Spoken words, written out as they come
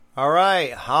All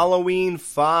right, Halloween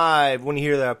 5. When you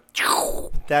hear that,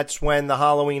 that's when the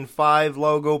Halloween 5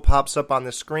 logo pops up on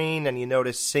the screen, and you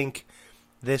notice sync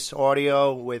this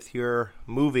audio with your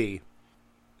movie.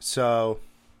 So,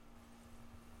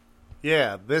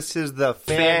 yeah, this is the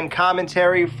fan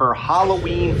commentary for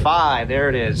Halloween 5. There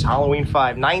it is, Halloween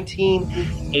 5,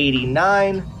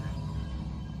 1989.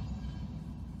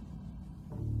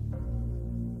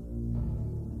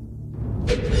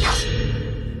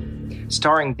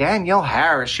 Starring Danielle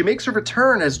Harris. She makes her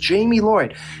return as Jamie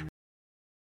Lloyd.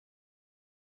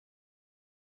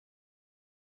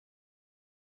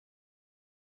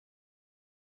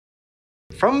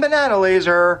 From Banana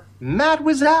Laser, Matt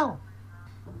Wiesel.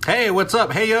 Hey, what's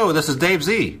up? Hey, yo, this is Dave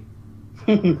Z.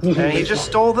 And he just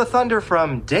stole the thunder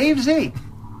from Dave Z.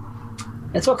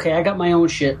 It's okay, I got my own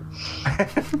shit.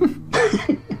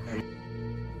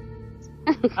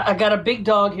 I got a big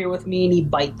dog here with me and he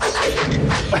bites.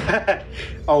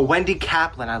 Oh, Wendy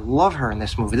Kaplan. I love her in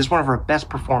this movie. This is one of her best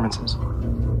performances.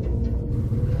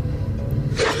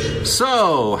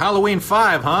 So, Halloween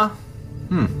 5, huh?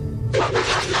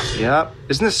 Yep.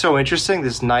 Isn't this so interesting?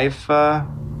 This knife,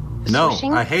 No,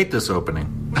 I hate this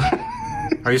opening.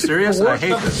 Are you serious? The I worst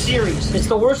hate of the this. series. It's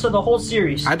the worst of the whole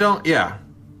series. Yeah.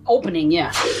 Opening,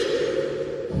 yeah.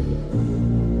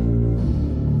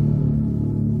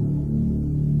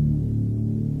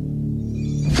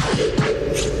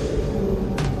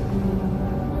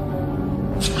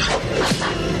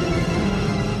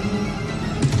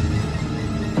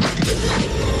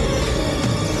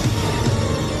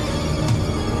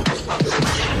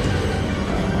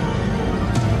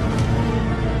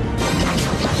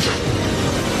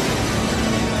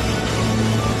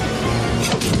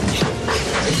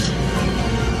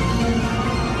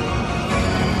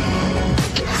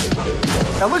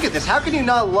 Now look at this. How can you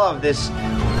not love this?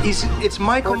 It's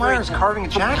Michael Myers carving a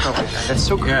jack-o'-lantern. That's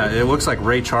so cool. Yeah, it looks like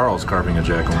Ray Charles carving a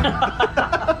jack-o'-lantern.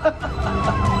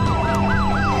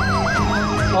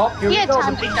 Oh, here He we had go.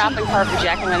 time to stop and carve a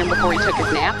jack-o'-lantern before he took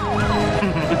his nap.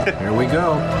 Here we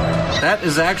go. That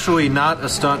is actually not a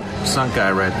stunt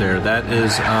guy right there. That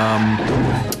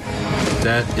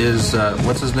is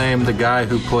what's his name? The guy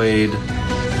who played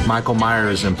Michael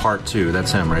Myers in Part 2.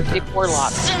 That's him right there. Dick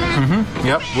Warlock.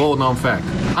 Yep, little known fact.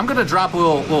 I'm gonna drop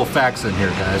little facts in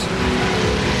here, guys.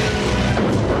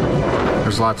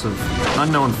 There's lots of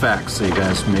unknown facts that you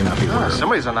guys may not be aware of.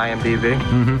 Somebody's on IMDb.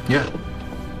 Yeah.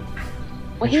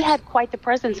 Well, he had quite the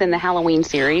presence in the Halloween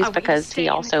series because he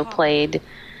also played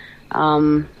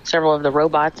several of the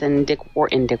robots in Dick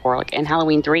Warlock and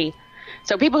Halloween 3.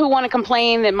 So people who want to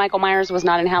complain that Michael Myers was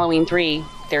not in Halloween 3,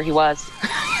 there he was.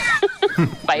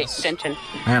 By extension.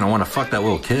 Man, I want to fuck that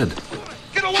little kid.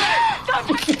 Get away!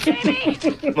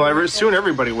 Well, soon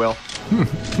everybody will.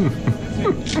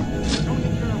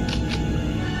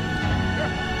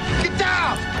 Get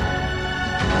down!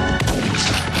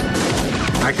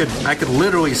 I could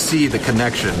literally see the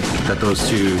connection that those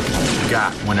two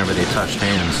got whenever they touched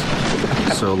hands.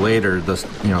 So later, the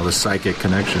psychic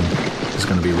connection is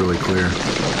going to be really clear.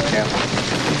 Yeah.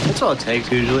 That's all it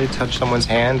takes usually. Touch someone's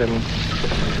hand and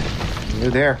you're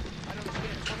there.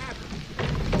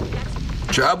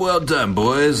 Job well done,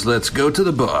 boys. Let's go to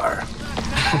the bar.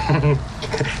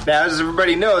 Now, as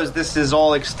everybody knows, this is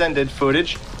all extended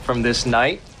footage from this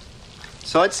night.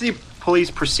 So let's see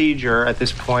police procedure at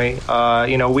this point.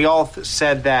 We all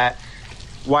said that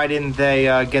why didn't they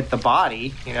get the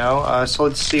body, So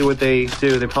let's see what they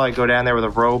do. They probably go down there with a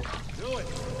rope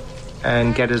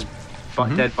and get his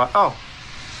dead body. Oh.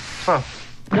 Huh.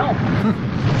 No.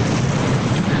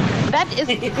 That is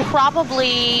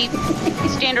probably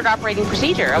standard operating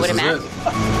procedure, I would imagine.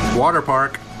 Water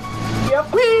park.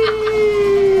 Yep.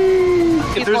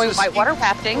 He's going whitewater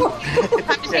rafting.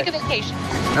 Time to take a vacation.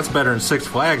 That's better than Six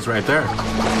Flags right there.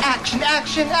 Action,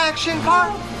 action, action,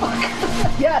 park!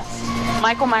 Yes.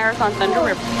 Michael Myers on Thunder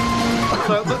River.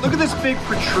 So, look at this big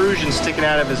protrusion sticking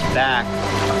out of his back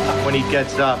when he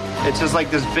gets up. It's just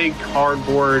like this big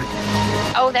cardboard.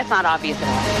 Oh, that's not obvious at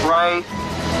all. Right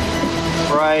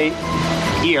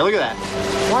here. Look at that.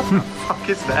 What the fuck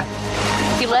is that?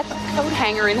 He left the coat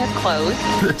hanger in his clothes.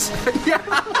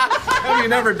 Have you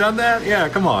never done that? Yeah,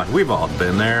 come on. We've all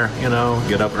been there,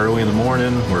 Get up early in the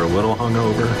morning. We're a little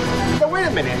hungover. Now, wait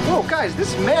a minute. Whoa, guys,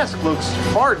 this mask looks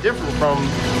far different from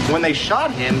when they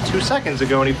shot him 2 seconds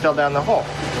ago and he fell down the hole.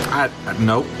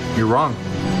 Nope, you're wrong.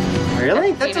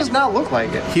 Really? That does not look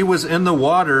like it. He was in the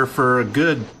water for a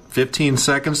good 15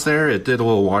 seconds there. It did a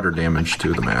little water damage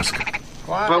to the mask.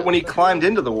 But when he climbed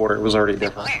into the water, it was already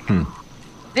different.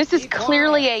 This is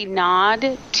clearly a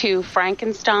nod to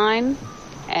Frankenstein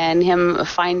and him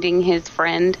finding his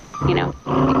friend.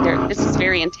 They're This is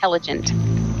very intelligent.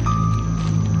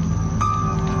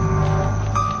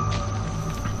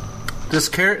 This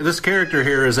character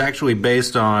here is actually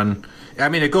based on. I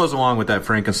mean, it goes along with that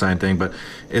Frankenstein thing, but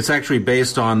it's actually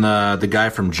based on the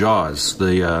guy from Jaws.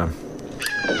 The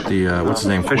what's his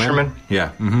name? Fisherman? Quint?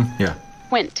 Yeah. Mm-hmm. Yeah.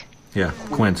 Quint. Yeah.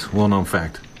 Quint. Well-known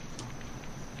fact.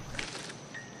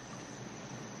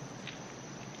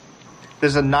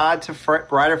 There's a nod to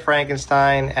Bride of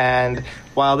Frankenstein, and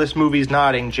while this movie's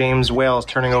nodding, James Whale's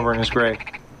turning over in his grave.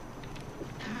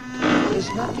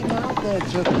 There's nothing out there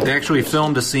to... They actually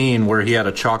filmed a scene where he had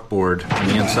a chalkboard on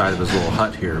the inside of his little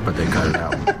hut here, but they cut it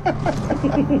out.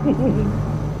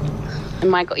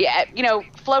 And Michael,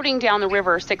 floating down the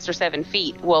river 6 or 7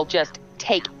 feet will just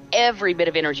take every bit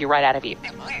of energy right out of you.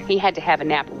 He had to have a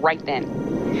nap right then.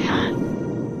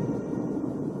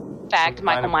 In fact,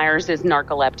 Michael Myers is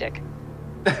narcoleptic.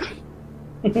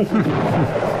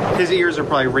 His ears are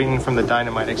probably ringing from the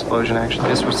dynamite explosion, actually.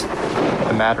 This was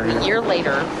the matter here. A year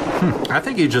later. I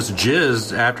think he just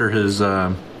jizzed after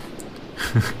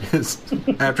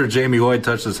after Jamie Lloyd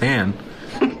touched his hand.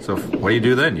 So what do you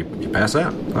do then? You pass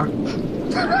out. Fuck.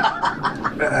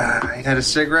 He had a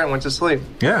cigarette and went to sleep.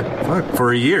 Yeah, fuck.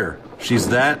 For a year. She's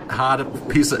that hot a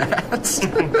piece of ass.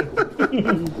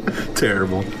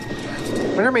 Terrible. I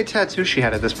wonder how many tattoos she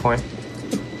had at this point.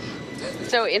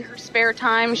 So in her spare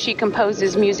time, she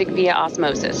composes music via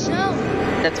osmosis.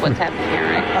 That's what's happening here,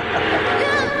 right?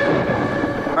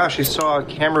 Wow, she saw a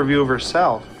camera view of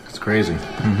herself. It's crazy.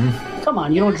 Mm-hmm. Come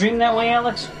on, you don't dream that way,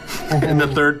 Alex? In the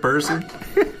third person?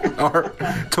 Or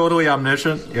totally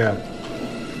omniscient? Yeah.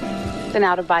 It's an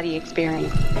out-of-body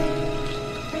experience.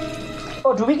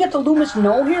 Oh, do we get the Loomis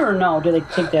no here or no? Do they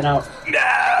take that out?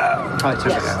 I took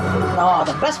it out. Oh,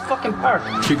 the best fucking part.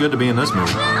 She good to be in this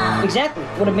movie. Exactly.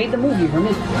 Would have made the movie for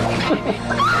me.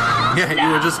 Yeah, you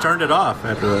would have just turned it off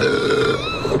after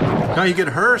that. No, you get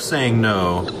her saying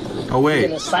no. Oh, wait.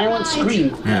 Get a silent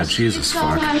scream. Yeah, Jesus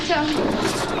fuck.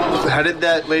 How did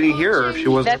that lady hear her if she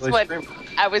wasn't That's really what screaming?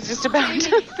 I was just about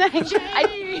to say.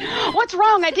 What's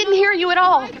wrong? I didn't hear you at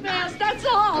all. That's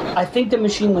all. I think the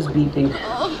machine was beeping.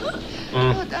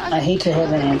 I hate to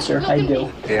have an answer. I do.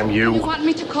 Damn you. You want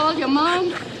me to call your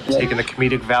mom? Taking the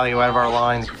comedic value out of our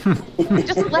lines.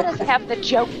 Just let us have the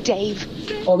joke, Dave.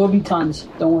 Oh, there'll be tons.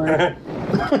 Don't worry.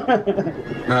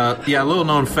 Yeah, little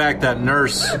known fact, that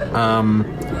nurse,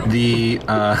 the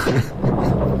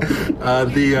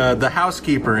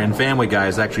housekeeper in Family Guy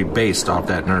is actually based off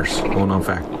that nurse. Little known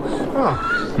fact.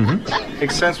 Oh. Mm-hmm.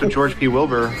 Makes sense with George P.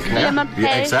 Wilbur. Lemon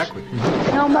Yeah, fish. exactly.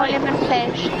 No more lemon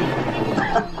fish.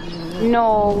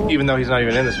 No. Even though he's not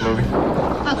even in this movie.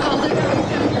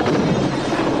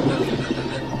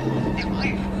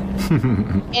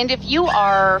 And if you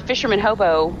are Fisherman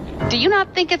Hobo, do you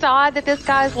not think it's odd that this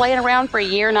guy's laying around for a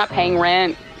year, not paying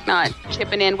rent, not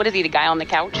chipping in? What is he, the guy on the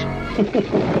couch?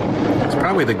 It's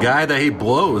probably the guy that he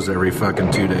blows every fucking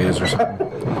 2 days or something.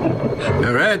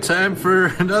 All right, time for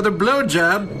another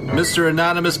blowjob, Mr.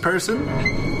 Anonymous Person.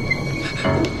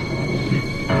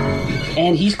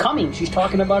 And he's coming. She's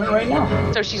talking about it right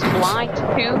now. So she's blind,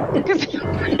 too?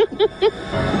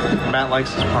 Matt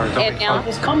likes this part. Don't And make now- fun.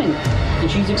 It's coming. And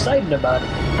she's excited about it.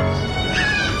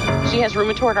 She has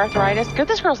rheumatoid arthritis. Good,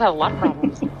 this girl's had a lot of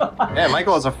problems. Yeah,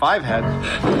 Michael has a 5 head.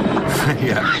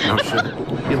 Yeah, no shit.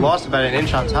 He lost about an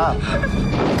inch on top.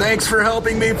 Thanks for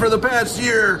helping me for the past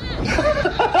year.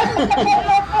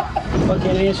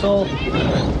 Fucking asshole.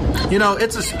 You know,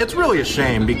 it's really a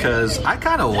shame because I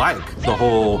kind of like the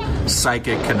whole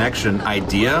psychic connection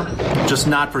idea, just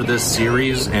not for this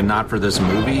series and not for this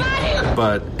movie,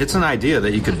 but it's an idea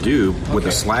that you could do with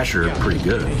a slasher pretty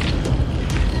good.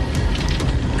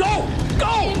 Go!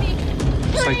 Go!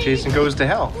 It's like Jason Goes to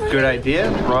Hell. Good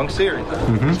idea, wrong series.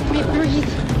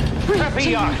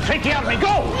 FBI, take care of me,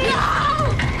 go!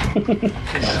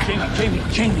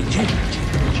 Jamie.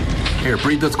 Here,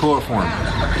 breathe this chloroform.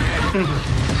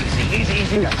 Easy.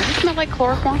 Does it smell like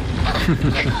chloroform?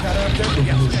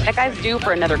 That guy's due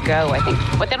for another go, I think.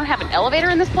 What, they don't have an elevator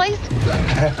in this place?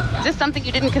 Is this something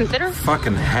you didn't consider?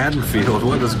 Fucking Haddonfield,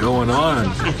 what is going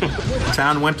on?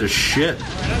 Town went to shit.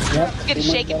 Yep. Get a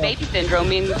shaken baby syndrome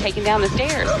being taken down the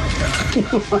stairs.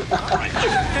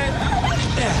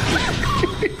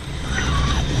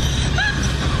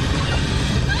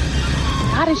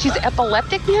 God, and she's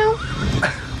epileptic now?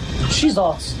 She's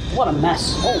all... What a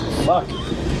mess. Oh, fuck.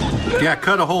 Yeah,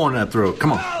 cut a hole in that throat.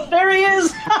 Come on. There he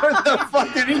is! Where the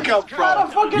fuck did he come Out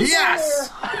of from? fucking Yes!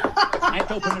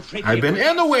 I've been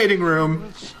in the waiting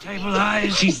room.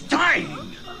 Stabilize. She's dying.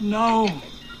 No.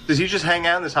 Does he just hang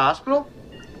out in this hospital?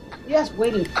 Yes,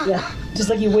 waiting. Yeah, just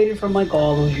like he waited for Michael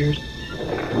all those years.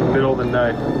 Middle of the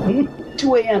night.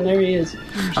 2 a.m. There he is.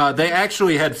 They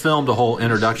actually had filmed a whole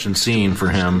introduction scene for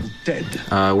him,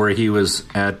 where he was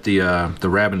at the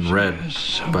Rabbit in Red,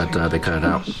 but they cut it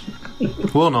out.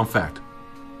 Well known fact.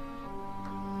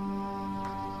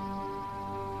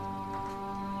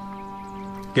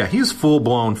 Yeah, he's full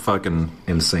blown fucking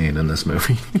insane in this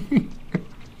movie.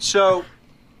 So,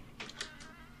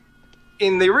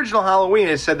 in the original Halloween,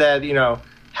 it said that,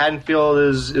 Haddonfield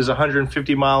is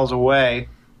 150 miles away,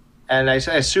 and I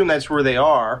assume that's where they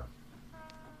are.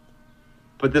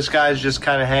 But this guy's just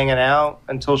kind of hanging out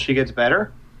until she gets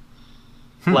better,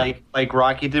 like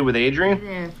Rocky did with Adrian.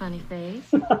 There, funny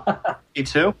face. Me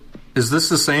too. Is this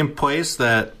the same place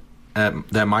that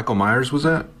Michael Myers was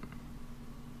at?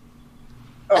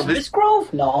 Oh, Smiths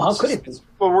Grove? No, how could it be?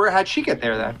 Well, how'd she get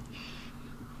there then?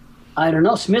 I don't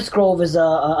know. Smiths Grove is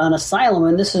an asylum,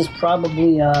 and this is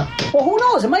probably well, who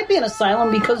knows? It might be an asylum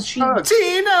because she. Oh,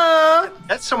 Tina!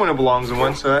 That's someone who belongs in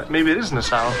one, so maybe it is an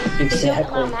asylum.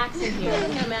 Exactly.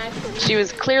 She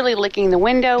was clearly licking the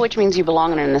window, which means you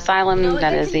belong in an asylum.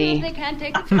 That is the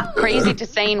crazy to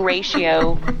sane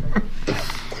ratio.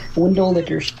 Window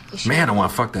lickers. Man, I want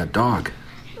to fuck that dog.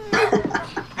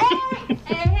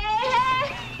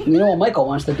 You know what Michael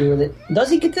wants to do with it? Does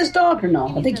he get this dog or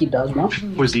no? I think he does, no?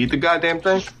 Was he eat the goddamn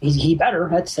thing? He better.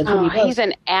 That's what he does. He's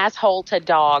an asshole to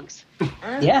dogs.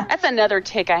 Yeah. That's another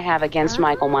tick I have against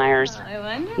Michael Myers.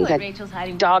 He's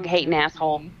a dog-hating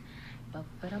asshole.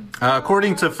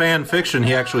 According to fan fiction,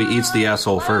 he actually eats the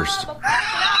asshole first.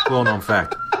 Well known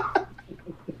fact.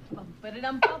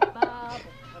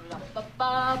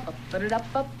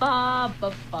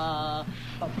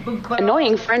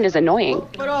 Annoying friend is annoying.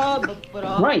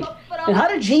 Right. And how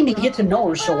did Jamie get to know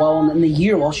her so well in the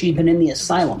year while she'd been in the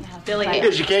asylum?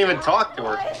 Because you can't even talk to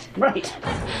her. Right.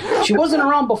 She wasn't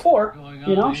around before.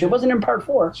 She wasn't in part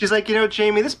 4. She's like,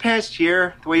 Jamie, this past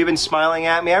year, the way you've been smiling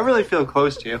at me, I really feel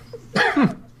close to you.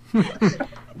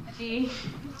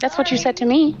 That's what you said to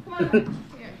me.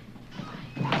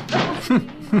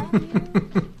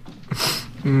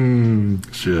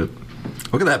 Shit.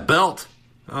 Look at that belt.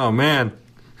 Oh, man.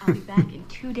 I'll be back in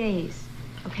 2 days,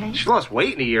 okay? She lost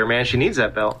weight in a year, man. She needs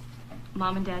that belt.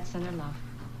 Mom and Dad send their love.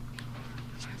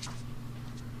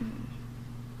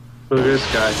 Look at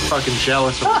this guy. Fucking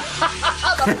jealous of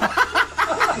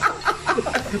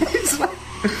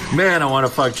Man, I want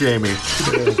to fuck Jamie.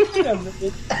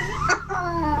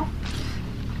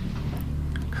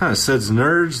 Huh, says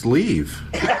nerds leave.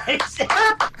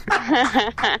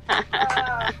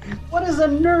 What is a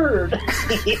nerd?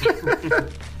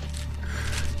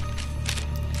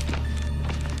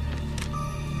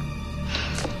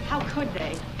 How could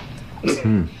they?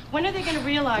 When are they going to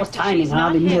realize What that timing, she's huh?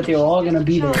 not They knew him? that they were all going to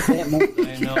be there at that moment.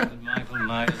 I know that Michael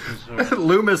Myers is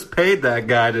Loomis paid that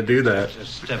guy to do that. a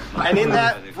step. And in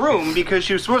that room, because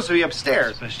she was supposed to be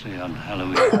upstairs. Especially on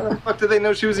Halloween. How the fuck did they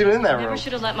know she was even in that Never room?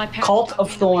 should have let my parents. Cult of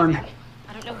Thorn.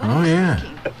 I don't know what Oh, I was yeah.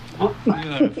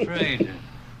 thinking. You're afraid.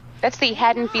 That's the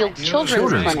Haddonfield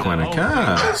Children's Clinic.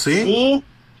 Ah, see? See?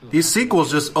 These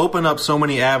sequels just open up so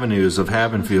many avenues of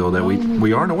Haddonfield that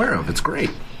we aren't aware of. It's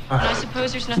great. And I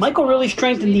suppose there's nothing. Michael really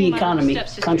strengthened the economy,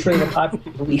 Stepsister. contrary to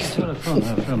popular belief. From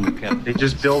the captain. They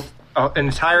just built an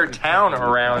entire town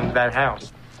around that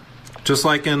house. Just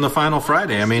like in the Final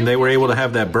Friday. I mean, they were able to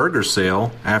have that burger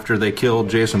sale after they killed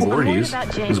Jason Voorhees.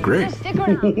 It was great.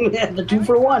 Yeah, the 2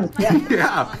 for 1. Yeah.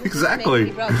 Yeah,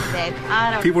 exactly.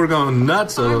 People were going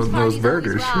nuts on those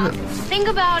burgers. Shit. Think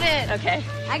about it. Okay.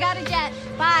 I got a jet.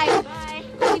 Bye. Bye.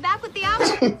 I'll be back with the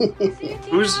option. See you,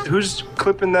 Tina. Who's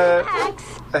clipping the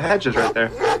hedges right there?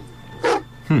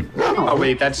 Oh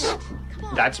wait, that's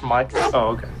Mike.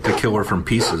 Oh okay. The killer from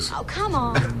Pieces. Oh, come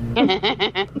on.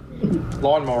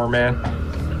 Lawnmower man.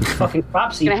 Fucking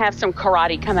propsy. Gonna have some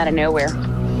karate come out of nowhere.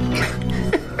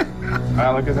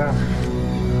 Ah, look at that.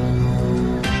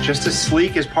 Just as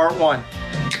sleek as part 1.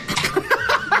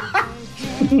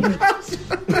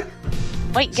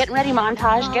 Wait, getting ready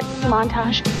montage. Get the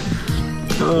montage.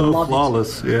 Oh,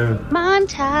 flawless, yeah.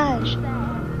 Montage.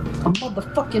 A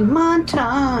motherfucking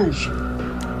montage.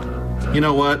 You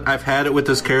know what? I've had it with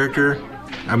this character.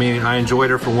 I mean, I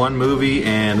enjoyed her for one movie,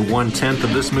 and 1/10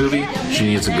 of this movie, she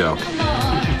needs to go.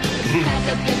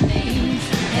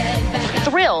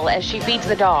 Thrill as she feeds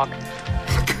the dog.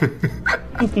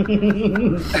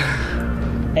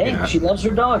 Hey, she loves her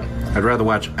dog. I'd rather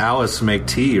watch Alice make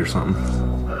tea or something.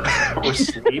 Or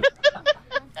sleep.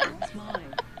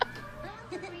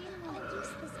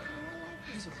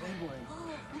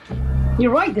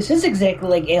 You're right. This is exactly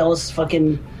like Alice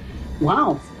fucking...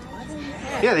 Wow.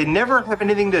 Yeah, they never have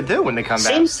anything to do when they come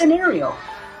Same back. scenario.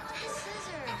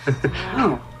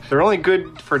 Oh. They're only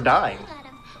good for dying.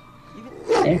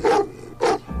 Okay.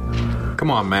 Come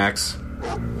on, Max.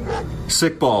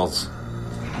 Sick balls. Shut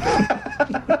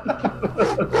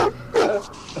up,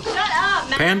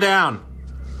 Max. Pan down.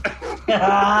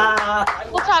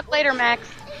 We'll talk later, Max.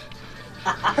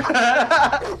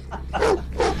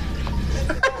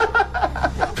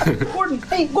 Gordon,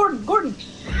 hey, Gordon.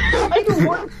 How you doing,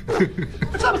 Gordon?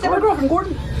 What's up? Is that my girlfriend,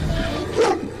 Gordon?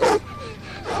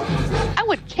 I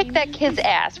would kick that kid's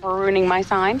ass for ruining my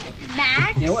sign.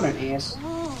 Max? Yeah, what an ass.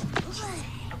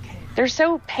 They're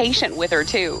so patient with her,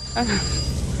 too.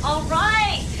 All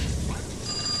right.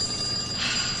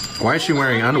 Why is she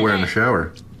wearing underwear in the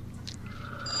shower?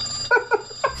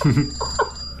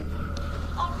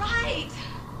 All right.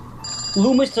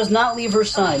 Loomis does not leave her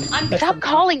side. Stop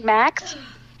calling, Max.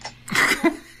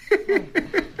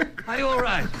 Are you all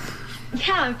right?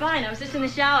 Yeah, I'm fine. I was just in the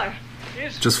shower.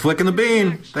 Just flicking the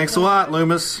bean. Thanks a lot,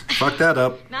 Loomis. Fuck that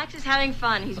up. Max is having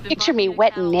fun. He's been Picture me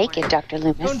wet and naked, Dr.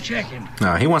 Don't Loomis. check him.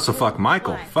 No, he wants to fuck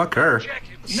Michael. Fuck her. Check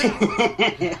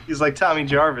him. He's like Tommy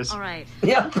Jarvis. All right.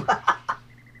 Yep.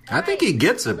 I think he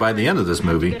gets it by the end of this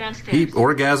movie. He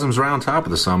orgasms right on top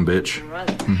of the sumbitch.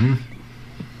 Mm-hmm.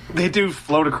 They do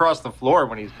float across the floor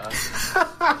when he's done.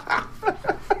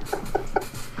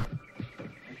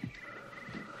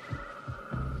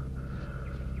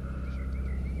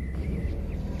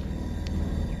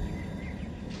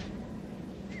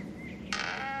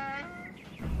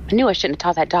 I knew I shouldn't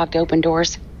have taught that dog to open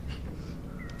doors.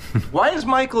 Why is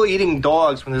Michael eating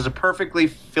dogs when there's a perfectly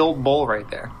filled bowl right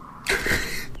there?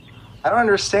 I don't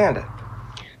understand it.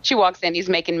 She walks in, he's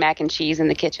making mac and cheese in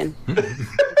the kitchen.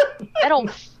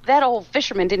 that old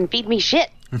fisherman didn't feed me shit.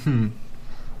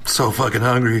 So fucking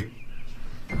hungry.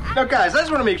 No, guys, I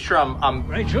just want to make sure I'm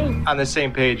Rachel? on the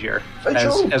same page here.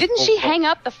 Rachel? Didn't she hang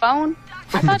up the phone?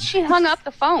 I thought she hung up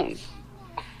the phone.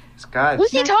 This guy,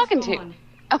 Who's he talking to?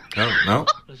 Oh, no.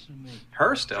 Listen to me.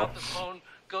 her still. Drop the phone,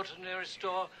 go to the nearest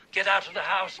store, get out of the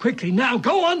house. Quickly, now,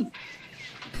 go on.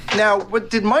 Now,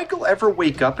 did Michael ever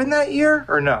wake up in that year,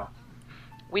 or no?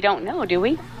 We don't know, do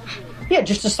we? Yeah,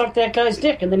 just to suck that guy's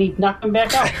dick, and then he knocked him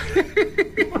back out.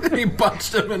 He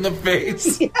punched him in the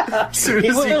face as soon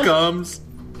as he comes.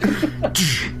 He's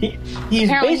Apparently he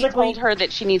basically... told her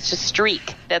that she needs to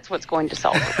streak. That's what's going to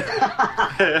solve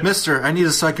it. Mister, I need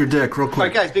to suck your dick real All right,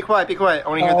 quick. guys, be quiet, be quiet. I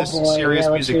want to hear this serious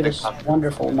let's hear music this pick up.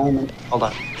 wonderful moment. Hold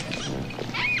on.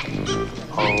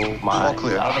 Oh my. All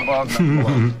clear. Out of the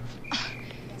bog.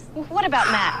 What about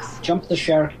Max? Jump the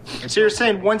shark. So you're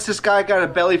saying once this guy got a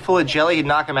belly full of jelly, he'd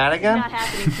knock him out again? Not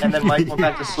happening. And then Mike went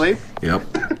back to sleep? Yep.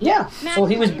 Yeah, so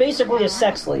he was basically a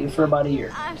sex slave for about a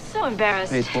year. I'm so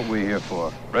embarrassed. It's what we're here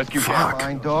for. Rescue Fuck.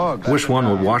 canine dogs. Wish one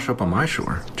would wash up on my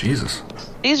shore. Jesus.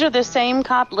 These are the same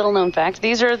little known fact,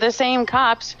 these are the same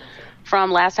cops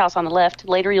from Last House on the Left.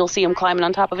 Later you'll see them climbing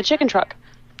on top of a chicken truck.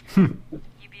 You be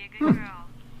a good girl.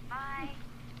 Bye.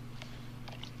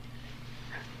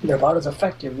 They're about as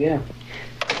effective, yeah.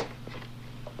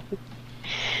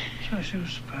 So she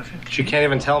was perfect. She can't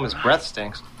even tell him his breath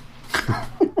stinks.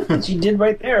 She did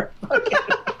right there.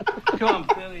 Come on,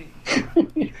 Billy.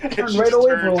 Turned right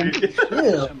away from him. Ew,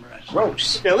 Some rest.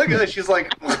 gross. Yeah, look at this. She's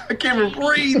like, I can't even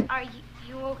breathe. Are you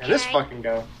okay? And this fucking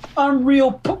guy. I'm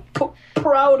real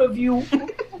proud of you,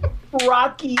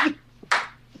 Rocky.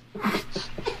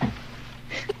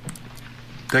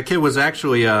 That kid was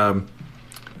actually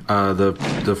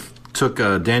took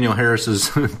Daniel Harris's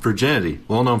virginity.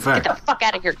 Well known fact. Get the fuck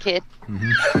out of here, kid.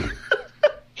 Mm-hmm.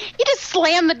 You just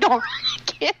slammed the door on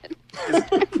the kid.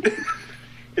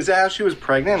 Is that how she was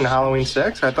pregnant in Halloween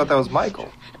 6? I thought that was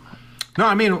Michael. No,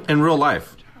 I mean in real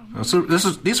life. So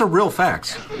these are real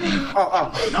facts.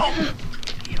 Oh. No.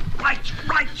 Right.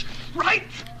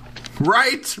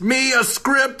 Write me a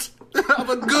script of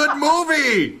a good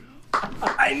movie.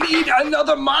 I need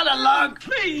another monologue.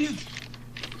 Please.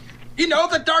 You know,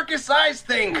 the Darkest Eyes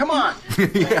thing. Come on.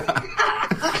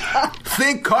 Yeah.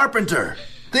 Think Carpenter.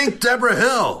 Think Deborah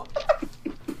Hill.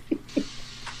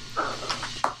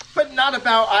 But not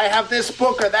about I have this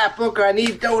book or that book or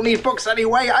don't need books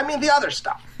anyway. I mean the other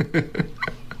stuff.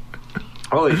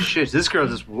 Holy shit, this girl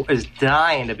just is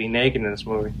dying to be naked in this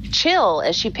movie. Chill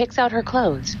as she picks out her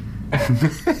clothes. Look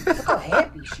how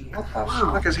happy she is. What the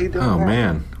fuck is he doing? Oh there?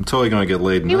 man, I'm totally gonna get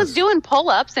laid in He this. was doing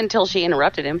pull-ups until she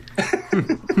interrupted him.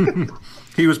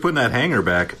 He was putting that hanger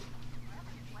back.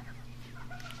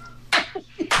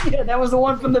 Yeah, that was the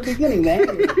one from the beginning, man.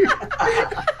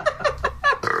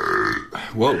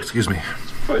 Whoa, excuse me.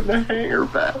 Putting the hanger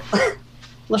back.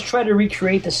 Let's try to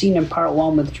recreate the scene in part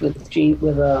one with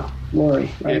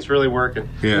Lori. Right? It's really working.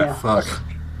 Yeah. Fuck.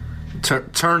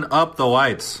 Turn up the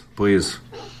lights, please.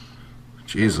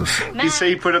 Jesus. You say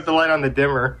you put up the light on the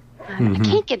dimmer. I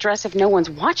can't get dressed if no one's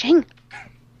watching.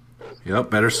 Yep,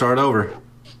 better start over.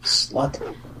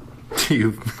 Slut.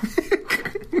 You.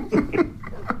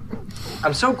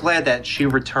 I'm so glad that she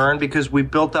returned because we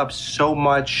built up so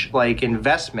much like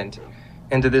investment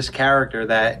into this character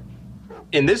that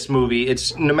in this movie,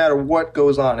 it's no matter what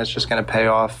goes on, it's just going to pay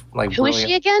off. Like, Who is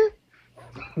she again?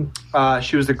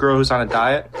 She was the girl who's on a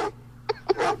diet.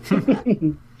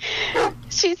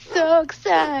 She's so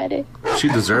excited. She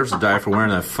deserves to die for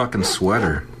wearing that fucking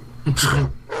sweater.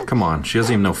 Come on, she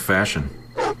doesn't even know fashion.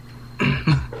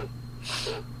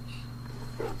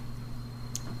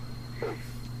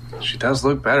 She does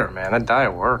look better, man. That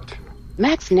diet worked.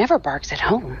 Max never barks at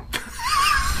home.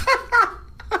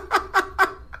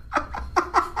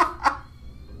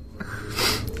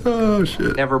 Oh,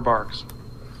 shit. Never barks.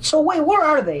 So wait, where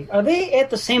are they? Are they at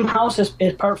the same house as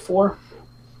part 4?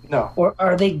 No. Or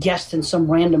are they guests in some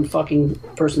random fucking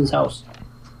person's house?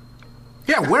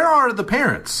 Yeah, where are the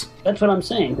parents? That's what I'm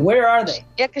saying. Where are they?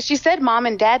 Yeah, because she said mom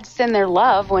and dad send their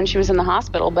love when she was in the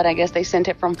hospital, but I guess they sent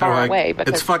it from far away.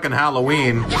 Because it's fucking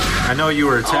Halloween. I know you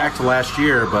were attacked last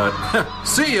year, but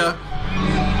see ya.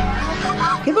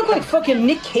 He looked like fucking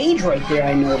Nick Cage right there,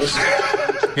 I noticed.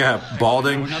 Yeah,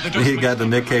 balding. He got the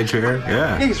Nick Cage hair.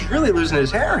 Yeah. He's really losing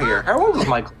his hair here. How old is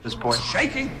Michael at this point?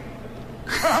 Shaking.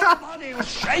 Her body was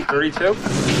shaking. 32?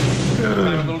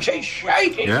 She's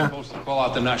shaking. Yeah. Supposed to call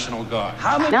out the National Guard.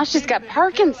 now she's got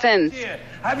Parkinson's.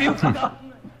 Have you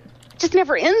forgotten? Just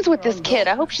never ends with this kid.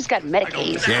 I hope she's got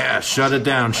Medicaid. Yeah, shut it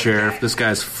down, Sheriff. This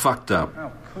guy's fucked up.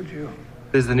 How could you?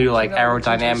 This is the new, like,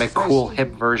 aerodynamic, cool, hip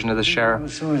version of the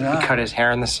sheriff. So was He I. cut his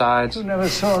hair in the sides. You never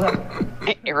saw that.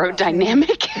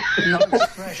 Aerodynamic. No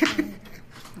expression.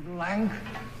 Blank.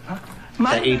 Huh?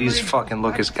 My The 80s memory fucking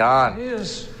look is gone.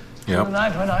 is Yep. the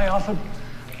night when I offered.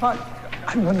 But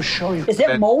I'm going to show you. Is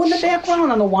that Mo in the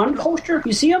background on the wand coaster?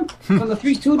 You see him? From the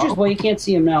Three Stooges? Well, you can't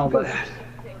see him now, but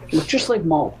he looks just like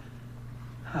Mo.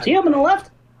 See him on the left?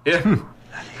 Yeah.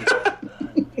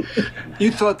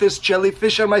 You thought this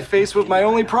jellyfish on my face was my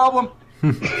only problem?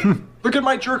 Look at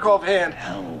my jerk-off hand.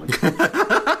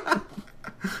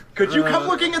 Could you come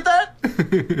looking at that?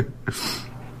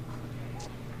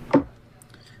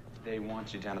 They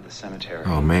want you down at the cemetery.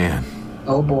 Oh, man.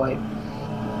 Oh, boy.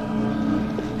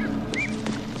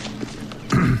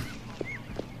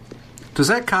 Does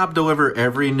that cop deliver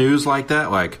every news like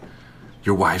that? Like,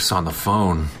 your wife's on the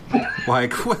phone.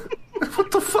 Like,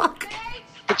 what the fuck?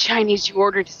 The Chinese you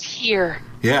ordered is here.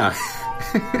 Yeah.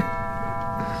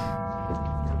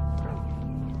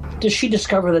 Does she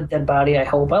discover the dead body? I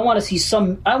hope. I want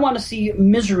to see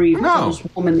misery from this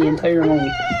woman the entire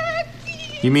movie.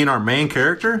 You mean our main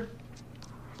character?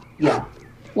 Yeah.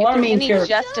 Well, our main Any character.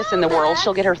 justice in the world,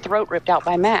 she'll get her throat ripped out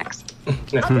by Max. I'll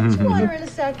get you water in a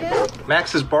second.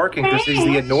 Max is barking because he's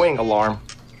the annoying alarm.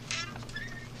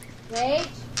 Wait.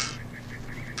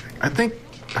 I think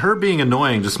her being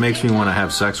annoying just makes me want to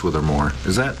have sex with her more.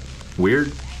 Is that weird?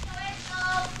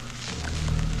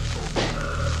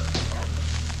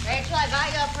 Rachel, I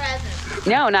got you a present.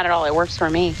 No, not at all. It works for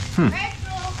me.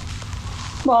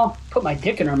 Well, put my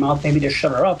dick in her mouth, maybe to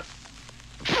shut her up.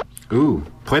 Ooh,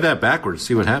 play that backwards.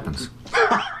 See what happens.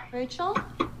 Rachel?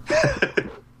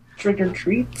 Trick or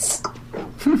treats?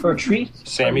 For a treat?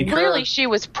 Sammy Kerr. Clearly, she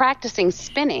was practicing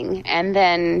spinning and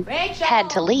then had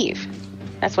to leave.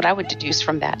 That's what I would deduce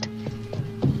from that.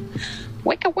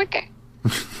 Wicka wicka.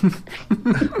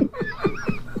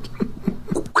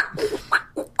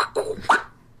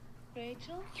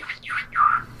 Rachel?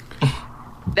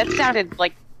 That sounded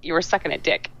like you were sucking a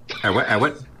dick. I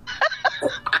what?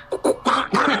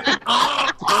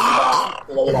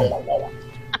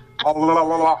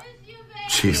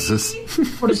 Jesus.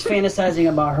 We're just fantasizing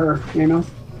about her, you know?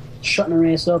 Shutting her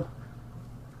ass up.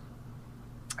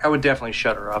 I would definitely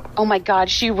shut her up. Oh my God,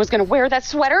 she was going to wear that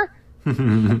sweater?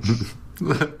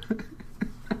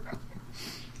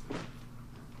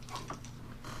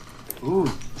 Ooh.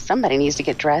 Somebody needs to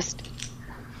get dressed.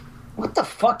 What the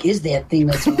fuck is that thing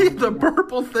that's on? The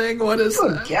purple thing? What is Oh,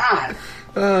 that? God.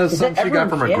 Is Something that she got ever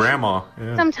from her in fashion? grandma.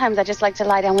 Yeah. Sometimes I just like to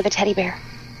lie down with a teddy bear.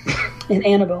 And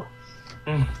Annabelle.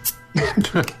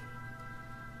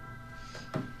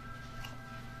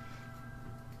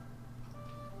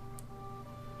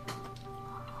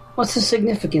 What's the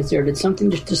significance there? Did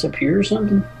something just disappear or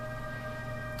something?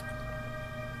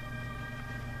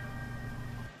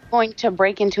 Going to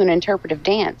break into an interpretive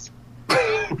dance.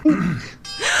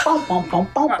 Bum, bum, bum,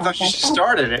 bum, I thought she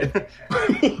started it.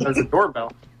 That was a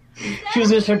doorbell. She was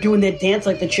going to start doing that dance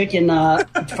like the chick in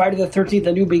Friday the 13th,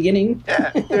 A New Beginning.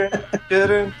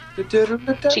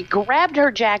 She grabbed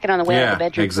her jacket on the way out of the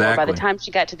bedroom floor. By the exactly. time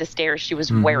she got to the stairs, she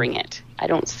was wearing it. I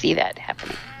don't see that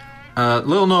happening.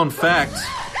 Little known fact,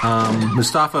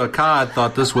 Mustafa Akkad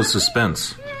thought this was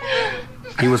suspense.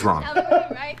 He was wrong.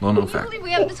 Little known fact.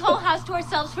 We have this whole house to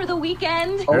ourselves for the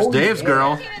weekend. There's Dave's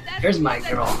girl. Here's my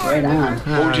girl. Right on.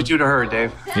 What would you do to her,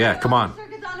 Dave? Yeah, come on.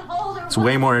 It's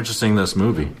way more interesting than this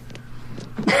movie.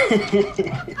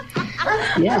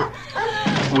 Yeah.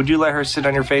 Would you let her sit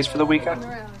on your face for the weekend?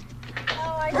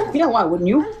 Yeah, why wouldn't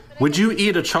you? Would you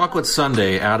eat a chocolate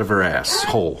sundae out of her ass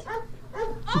whole?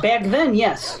 Back then,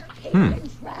 yes. In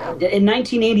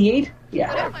 1988?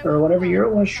 Yeah. Or whatever year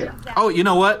it was, sure. Oh, you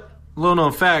know what? Little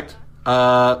known fact,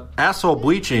 asshole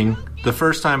bleaching, the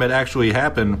first time it actually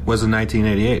happened was in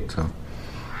 1988, so.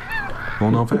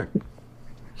 Little known fact.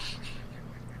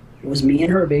 It was me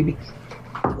and her, baby.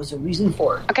 There was a reason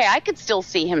for it. Okay, I could still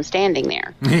see him standing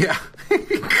there. Yeah.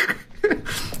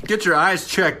 Get your eyes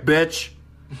checked, bitch.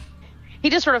 He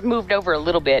just sort of moved over a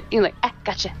little bit. He's like,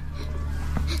 gotcha.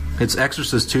 It's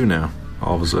Exorcist 2 now,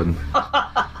 all of a sudden.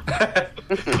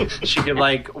 She could,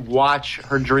 like, watch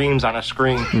her dreams on a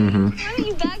screen. Mm-hmm.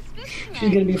 She's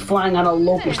going to be flying on a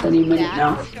locust any minute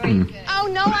now. Oh,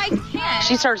 no, I can't.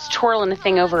 She starts twirling the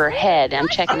thing over her head. I'm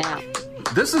checking out.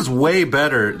 This is way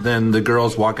better than the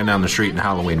girls walking down the street in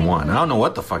Halloween 1. I don't know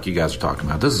what the fuck you guys are talking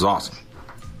about. This is awesome.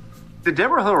 Did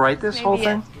Deborah Hill write this whole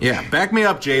thing? Yeah, back me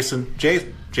up, Jason.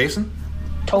 Jason?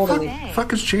 Totally.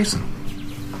 Fuck is Jason?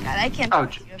 God, I can't. Oh,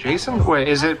 Jason? Wait,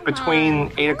 is it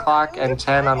between 8 o'clock and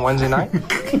 10 on Wednesday night?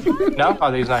 No?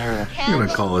 Oh, he's not here then. I'm going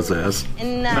to call his ass.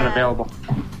 And, Not available.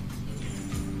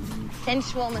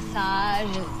 sensual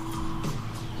massage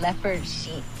and leopard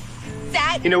sheets.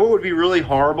 You know what would be really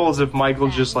horrible is if Michael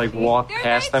just, like, walked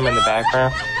past them in the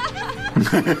background.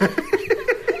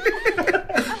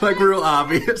 Like, real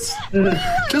obvious.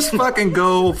 Just fucking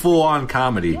go full-on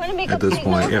comedy at this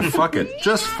point. Yeah, fuck it.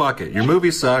 Just fuck it. Your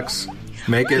movie sucks.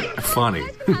 Make it funny.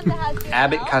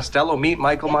 Abbott Costello meet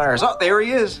Michael Myers. Oh, there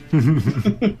he is.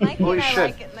 Holy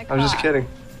shit. I'm just kidding.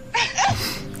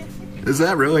 Is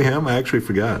that really him? I actually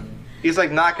forgot. He's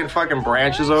like knocking fucking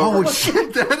branches over. Oh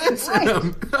shit, that is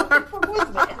him.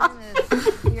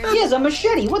 He has a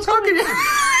machete. What's going on?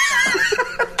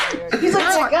 He's like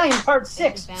that guy in part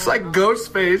 6. It's like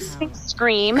Ghostface.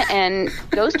 Scream, and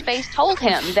Ghostface told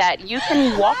him that you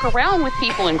can walk around with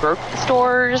people in grocery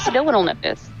stores. No one will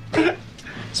notice.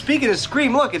 Speaking of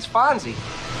Scream, look, it's Fonzie.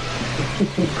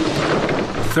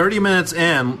 30 minutes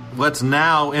in, let's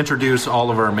now introduce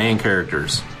all of our main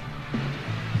characters.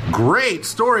 Great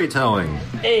storytelling.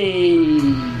 Hey.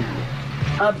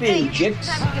 Up in, chicks.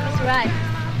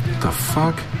 The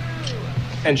fuck?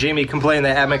 And Jamie complained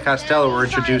that Abbott Costello were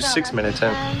introduced 6 minutes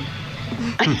in.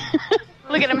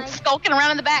 Look at him skulking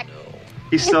around in the back.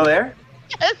 He's still there?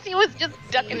 Yes, he was just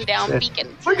ducking down,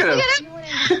 peeking. Look at him.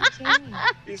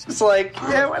 He's just like,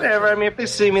 yeah, whatever. I mean, if they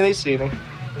see me, they see me.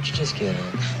 What you just get?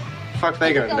 Fuck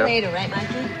they gonna do? Later, right,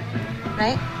 Mikey?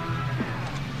 Right?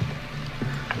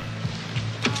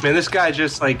 Man, this guy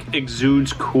just, like,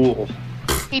 exudes cool.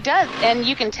 He does, and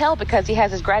you can tell because he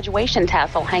has his graduation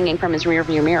tassel hanging from his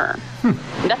rearview mirror.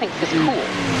 Nothing's just cool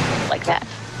like that.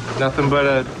 Nothing but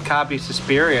a copy of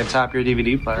Suspiria atop your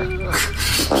DVD player.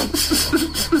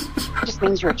 It just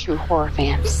means you're a true horror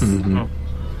fan. Mm-hmm.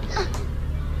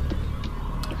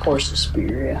 Of course,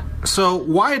 Suspiria. So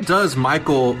why does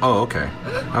Michael... Oh, okay.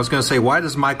 I was going to say, why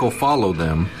does Michael follow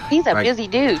them? He's a busy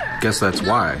dude. Guess that's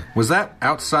why. Was that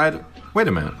outside... Wait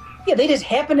a minute. Yeah, they just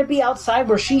happened to be outside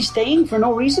where she's staying for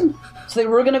no reason. So they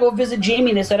were going to go visit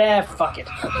Jamie, and they said, fuck it.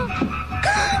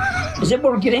 Is that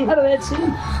what we're getting out of that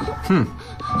scene?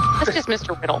 That's just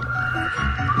Mr. Riddle.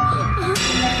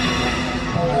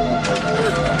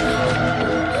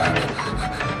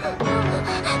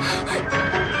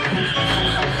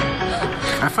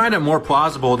 I find it more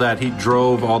plausible that he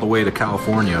drove all the way to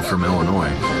California from Illinois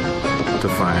to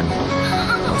find...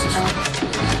 What's his name?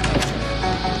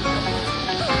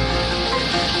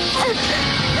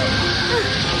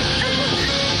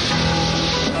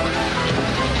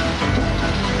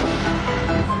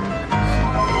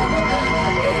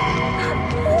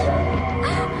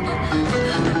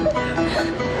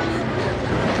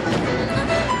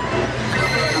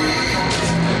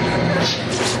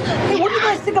 What do you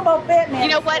guys think about Batman? You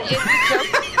know what?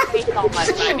 It's based on my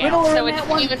time now, so it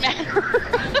doesn't even matter.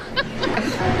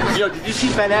 Yo, did you see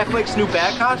Ben Affleck's new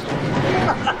Bat costume?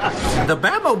 The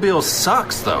Batmobile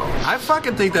sucks, though. I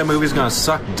fucking think that movie's gonna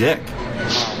suck dick. Oh,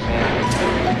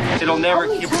 man. It'll never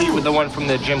compete with the one from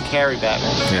the Jim Carrey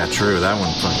Batman. Yeah, true. That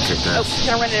one fucking kicked Oh, ass. he's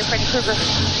gonna run into Freddy Krueger.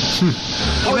 Can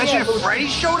you imagine if Freddy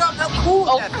showed up? How cool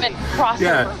would that be? Ultimate crossover.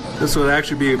 Yeah, this would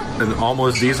actually be an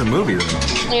almost decent movie then.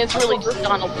 Yeah, it's really just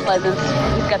Donald Pleasance.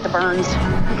 He's got the burns.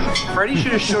 Freddy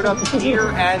should have showed up here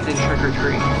and in Trick or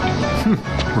Treat.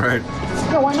 Right.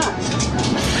 No, why not?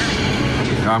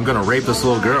 I'm gonna rape this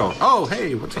little girl. Oh,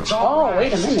 hey, what's up? Oh,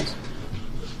 wait a minute.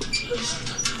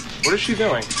 What is she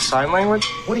doing? Sign language?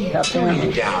 What are you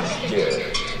doing?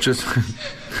 Just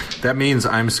that means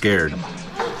I'm scared.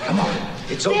 Come on.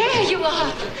 It's okay. There you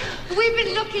are. We've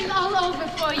been looking all over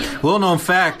for you. Little known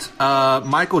fact,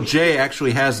 Michael J.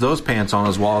 actually has those pants on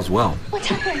his wall as well. What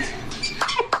happened?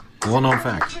 Little known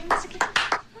fact.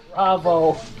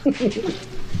 Bravo.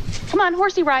 Come on,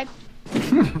 horsey ride.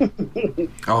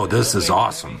 Oh, this is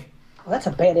awesome. Well, that's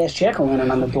a badass jack-o'-lantern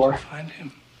on the door.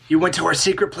 You went to our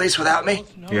secret place without me?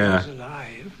 Yeah.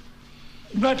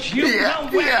 But you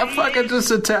fucking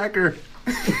just attack her.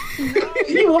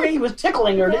 He was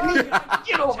tickling her, didn't he?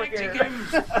 Get over here.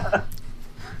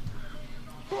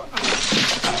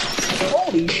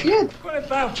 Holy shit. What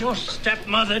about your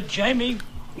stepmother, Jamie?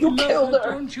 You killed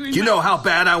her. You know how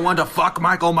bad I want to fuck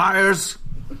Michael Myers?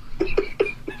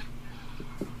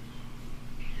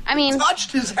 I mean,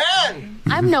 Touched his hand.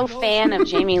 I'm no fan of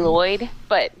Jamie Lloyd,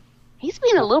 but he's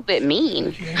being a little bit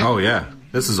mean. Oh, yeah.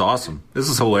 This is awesome. This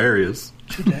is hilarious.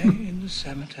 Today in the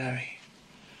cemetery,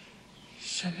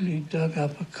 somebody dug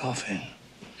up a coffin.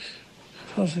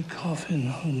 It was a coffin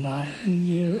of a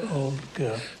 9-year-old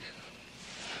girl.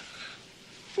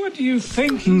 What do you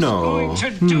think he's going to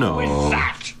do with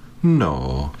that?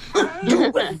 No.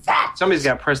 Do with that. Somebody's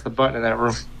got to press the button in that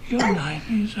room. You're 9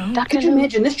 years old. Could you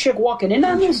imagine this chick walking in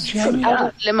on this? Out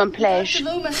of Lemon Plage.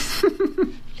 Dr. Loomis,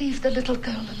 leave the little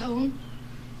girl alone.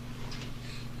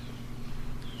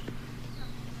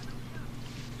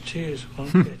 Tears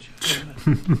won't get you.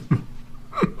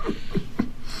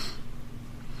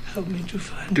 Help me to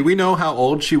find. Do we know how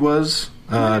old she was,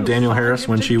 Daniel Harris,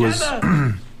 when she was...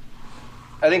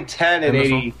 I think 10 and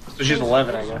 80, so she's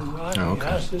 11, I guess. Oh,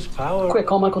 okay. Quick,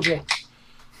 call Michael J.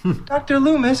 Dr.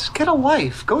 Loomis, get a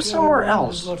life. Go somewhere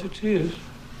else. What it is.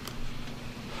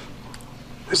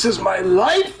 This is my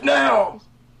life now.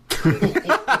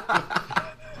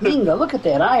 Minga, look at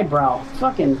that eyebrow.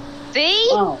 Fucking... See?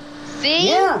 Wow. See?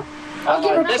 Yeah. I'll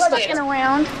give her Not credit. fucking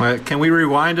around. Wait, can we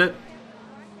rewind it?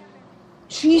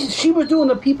 She was doing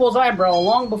the people's eyebrow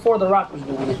long before The Rock was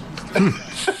doing it.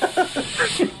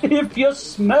 If you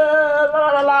smell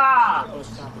la la la.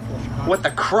 What the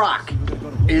crock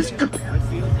is...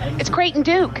 It's Creighton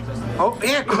Duke. Oh,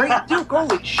 yeah, great Duke.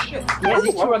 Holy shit. Yeah,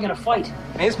 these two are going to fight.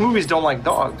 And these movies don't like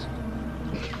dogs.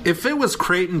 If it was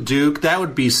Creighton Duke, that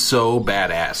would be so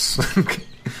badass.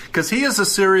 Because he is a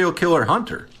serial killer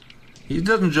hunter. He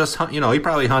doesn't just hunt, he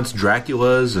probably hunts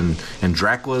Draculas and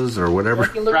Draculas or whatever.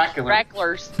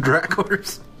 Dracula's.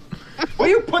 Will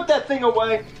you put that thing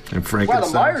away? And Wow,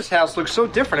 Frankenstein. the Myers house looks so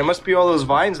different. It must be all those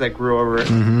vines that grew over it.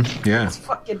 Mm-hmm. Yeah.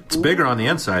 It's bigger on the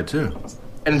inside, too.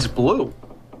 And it's blue.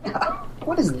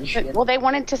 What is this shit? Well, they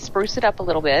wanted to spruce it up a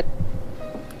little bit.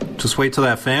 Just wait till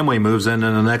that family moves in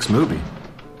the next movie.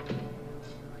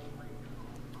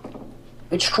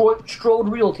 It's Strode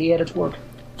Realty at its work.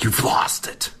 You've lost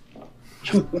it.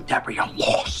 Deborah, you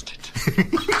lost it.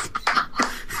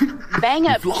 Bang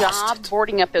up job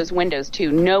boarding up those windows,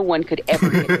 too. No one could ever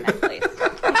get in that place.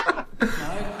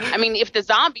 I mean, if the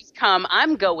zombies come,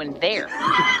 I'm going there.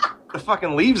 The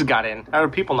fucking leaves got in. How are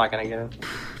people not going to get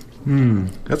in?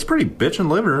 That's pretty bitchin'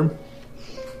 living room.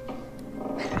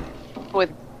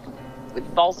 With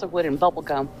balsa wood and bubble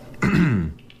gum.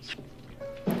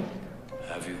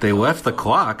 They left the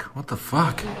clock. What the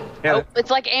fuck? Yeah, Oh,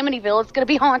 it's like Amityville. It's going to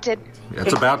be haunted.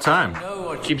 It's about time.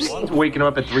 keeps waking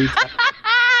up at 3.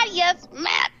 Yes,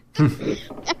 Matt.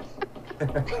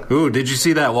 Ooh, did you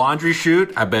see that laundry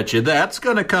chute? I bet you that's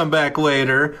gonna come back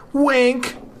later.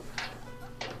 Wink.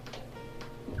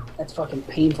 That's fucking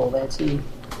painful, that scene.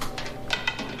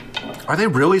 Are they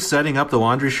really setting up the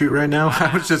laundry chute right now?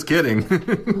 I was just kidding.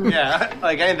 Yeah,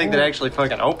 like anything that actually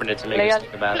fucking opened it to make us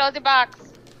think about Close it. the box.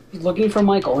 He's looking for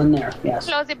Michael in there, yes.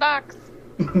 Close the box.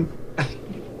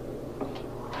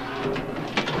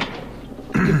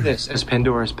 Get this as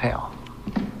Pandora's Pail.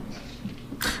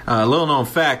 Little known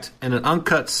fact, in an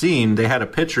uncut scene, they had a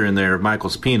picture in there of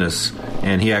Michael's penis,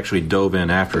 and he actually dove in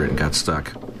after it and got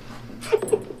stuck.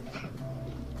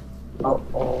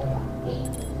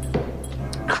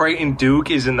 Creighton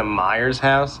Duke is in the Myers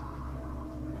house.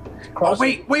 Oh,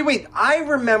 wait. I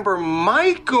remember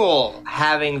Michael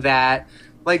having that.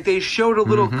 Like, they showed a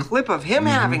little clip of him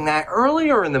having that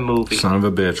earlier in the movie. Son of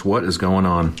a bitch, what is going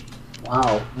on?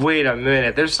 Wow. Wait a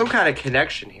minute. There's some kind of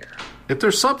connection here. If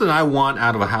there's something I want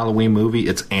out of a Halloween movie,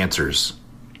 it's answers.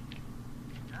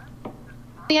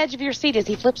 The edge of your seat as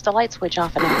he flips the light switch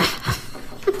off and on.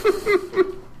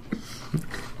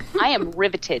 I am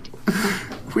riveted.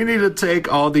 We need to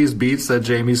take all these beats that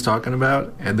Jamie's talking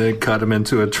about and then cut them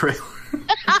into a trailer.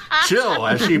 Chill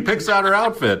as she picks out her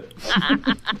outfit.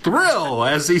 Thrill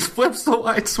as he flips the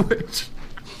light switch.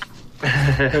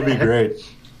 That'd be great.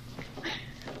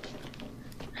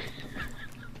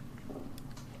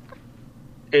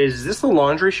 Is this the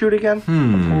laundry chute again?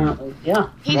 Apparently, yeah.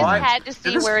 He just had to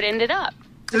see where it ended up.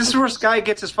 Is this where this guy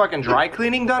gets his fucking dry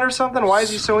cleaning done or something? Why is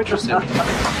he so interested?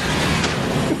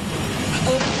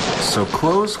 So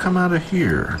clothes come out of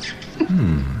here.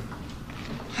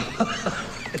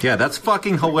 Yeah, that's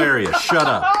fucking hilarious. Shut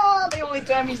up. Oh, the only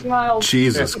time he smiles.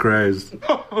 Jesus Christ.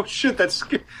 Oh shit, that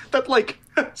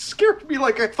scared me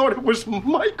like I thought it was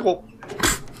Michael.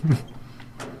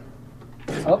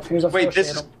 Oh, here's a Wait,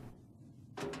 this is...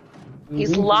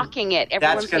 He's locking it.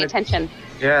 Everyone's paying attention.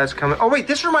 Yeah, it's coming. Oh wait,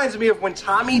 this reminds me of when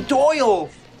Tommy Doyle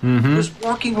was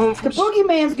walking home from... The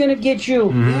boogeyman's gonna get you.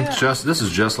 Yeah. This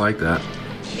is just like that.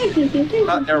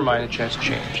 Never mind, it just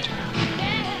changed.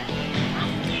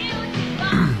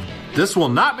 This will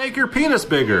not make your penis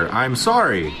bigger. I'm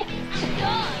sorry.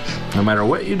 No matter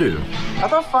what you do. I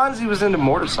thought Fonzie was into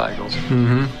motorcycles.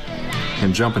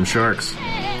 And jumping sharks.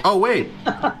 Oh, wait.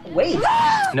 Wait.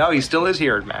 No, he still is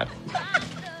here, Matt.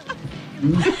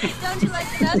 Don't you like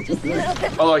that? Just a little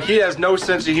bit. Although he has no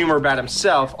sense of humor about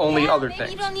himself, only other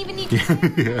things. You don't even need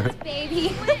to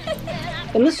baby.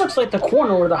 And this looks like the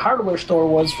corner where the hardware store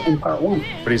was in part 1.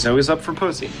 But he's always up for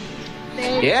pussy.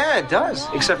 Yeah, it does.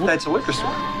 Except that's a liquor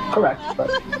store. Correct, but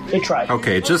they tried.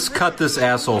 Okay, just cut this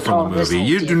asshole from the movie.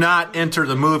 You do not enter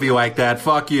the movie like that.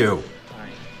 Fuck you.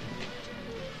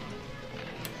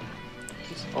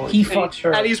 He fucks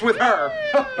her. And he's with her.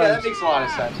 Yeah, that makes a lot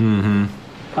of sense.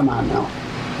 Come on now.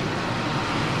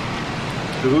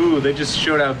 Ooh, they just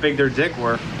showed how big their dick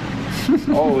were.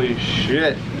 Holy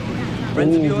shit.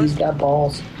 Ooh, he's got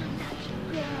balls.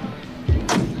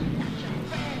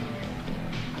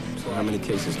 So how many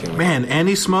cases can we... Man, and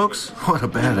he smokes? What a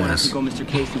badass. Go, Mr.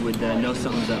 Casey would know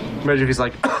something's up. Imagine if he's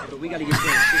like... But we gotta get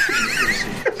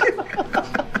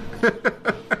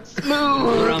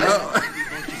Smooth.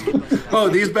 Oh,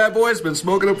 these bad boys been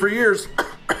smoking them for years.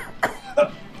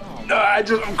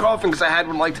 I'm coughing because I had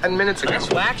one like 10 minutes ago.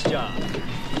 Wax job.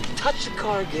 Touch the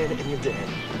car again and you're dead.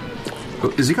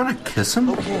 Is he gonna kiss him?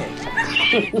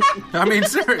 Okay. I mean,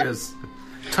 serious.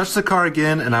 Touch the car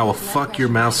again and I will fuck your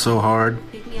mouth so hard.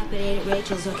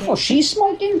 Oh, she's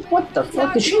smoking? What the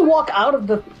fuck? Did she walk out of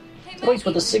the place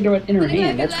with a cigarette in her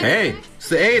hand? That's Hey, it's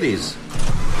the 80s.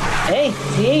 Hey,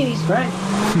 it's the 80s, right?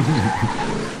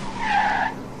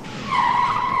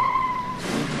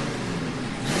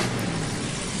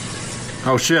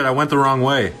 Oh shit, I went the wrong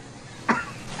way.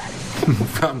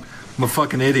 I'm a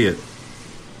fucking idiot.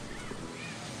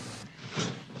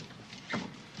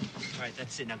 Alright,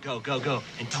 that's it. Now go.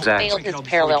 And don't Failed his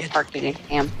parallel parking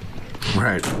exam.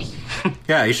 Right.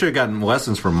 Yeah, he should have gotten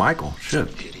lessons from Michael. Shit.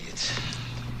 idiots.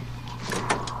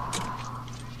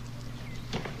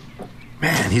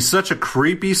 Man, he's such a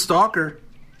creepy stalker.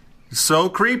 He's so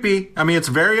creepy. I mean, it's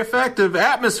very effective.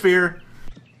 Atmosphere.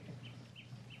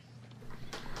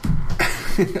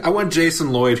 I want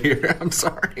Jason Lloyd here. I'm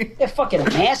sorry. Yeah, fucking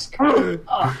mask.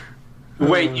 Oh.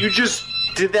 Wait, you just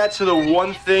did that to the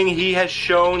one thing he has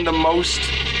shown the most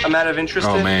amount of interest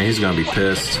in? Oh, man, he's going to be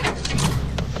pissed.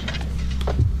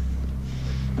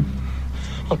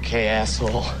 Okay,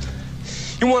 asshole.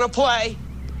 You want to play?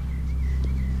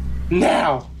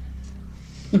 Now.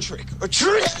 A trick.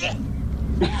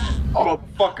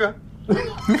 Motherfucker.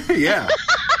 Yeah.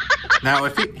 Now,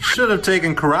 if he should have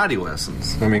taken karate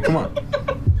lessons. I mean, come on.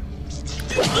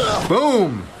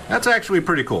 Boom. That's actually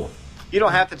pretty cool. You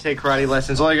don't have to take karate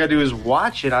lessons. All you gotta do is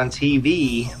watch it on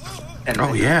TV. And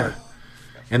oh, yeah.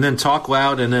 And then talk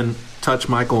loud and then touch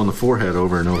Michael on the forehead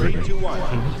over and over again.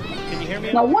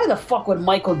 Now, why the fuck would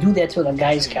Michael do that to the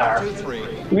guy's car?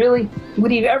 Really? Would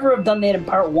he ever have done that in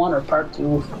part 1 or part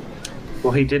 2?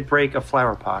 Well, he did break a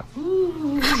flower pot.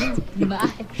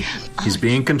 He's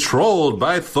being controlled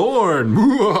by Thorn.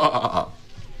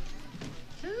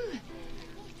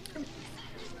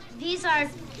 These are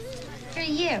for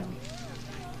you.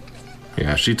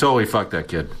 Yeah, she totally fucked that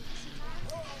kid.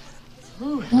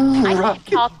 I can't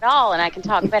talk at all, and I can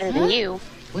talk better than you.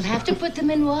 We'll have to put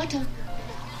them in water.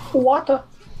 Water?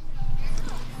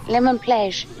 Lemon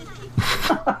plage.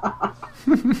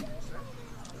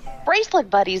 Bracelet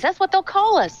buddies, that's what they'll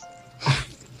call us.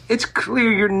 It's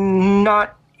clear you're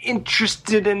not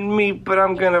interested in me, but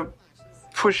I'm gonna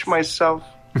push myself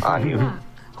on you.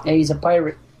 Yeah, he's a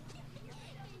pirate.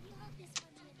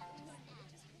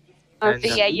 So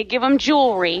yeah, you give him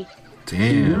jewelry.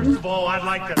 Damn. First of all, I'd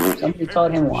like to Somebody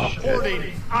taught him well.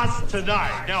 supporting us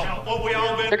tonight. Now, what we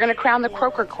all been They're going to crown the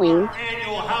Croaker Queen.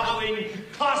 annual Halloween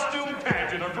costume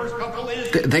pageant. Our first couple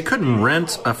is They couldn't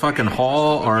rent a fucking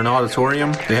hall or an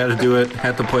auditorium. They had to do it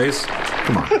at the place.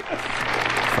 Come on.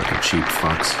 Fucking cheap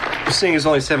fucks. Just seeing as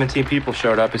only 17 people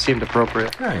showed up, it seemed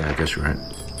appropriate. Yeah, I guess you're right.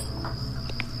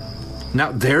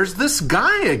 Now, there's this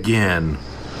guy again.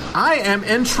 I am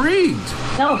intrigued.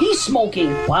 Now he's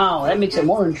smoking. Wow, that makes it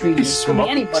more intriguing. It could be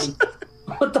anybody.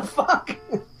 What the fuck?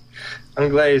 I'm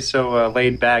glad he's so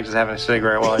laid back, just having a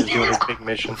cigarette while he's doing his big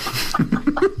mission.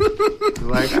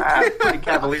 Like, I'm pretty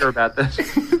cavalier about this.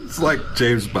 It's like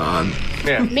James Bond.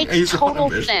 Yeah. Makes He's on a total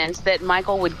mission. sense that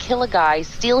Michael would kill a guy,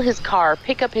 steal his car,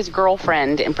 pick up his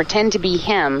girlfriend, and pretend to be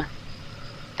him.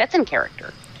 That's in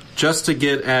character. Just to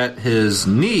get at his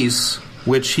niece,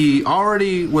 which he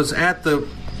already was at the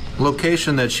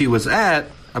location that she was at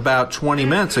about 20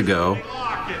 minutes ago.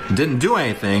 Didn't do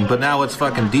anything, but now it's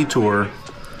fucking detour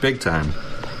big time.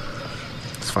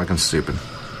 It's fucking stupid.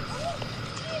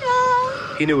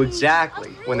 He knew exactly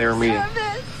when they were meeting.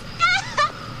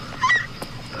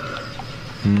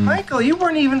 Michael, you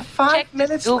weren't even 5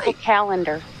 minutes Google late.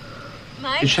 Calendar.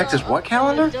 You checked his what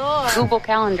calendar? Google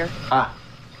Calendar. Ah.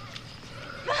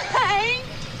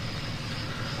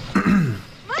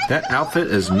 That outfit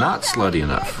is not slutty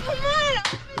enough.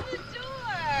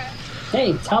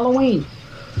 Hey, it's Halloween.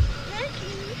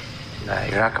 Nah,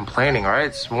 you're not complaining, all right?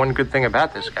 It's one good thing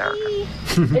about this character.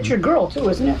 It's your girl, too,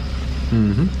 isn't it?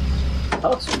 Mm-hmm.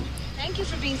 Awesome. Thank you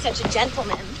for being such a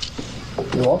gentleman.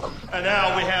 You're welcome. And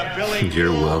now we have Billy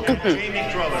You're welcome. and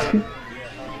Jamie Drummer.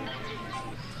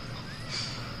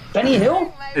 Benny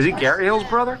Hill? Is he Gary Hill's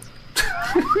brother?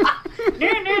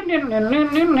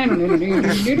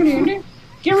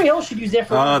 Gary Hill should use that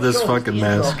for. Oh, this show fucking his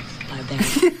mess.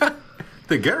 intro. Yeah.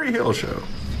 The Gary Hill Show.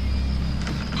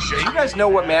 Do you guys know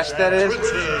what mask that is?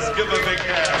 Give a big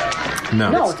hand.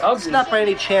 No. No, it's ugly. It's not by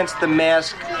any chance the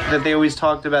mask that they always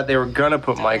talked about they were gonna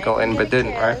put Michael in, but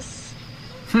didn't, right?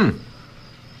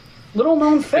 Little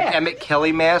known The fact. Emmett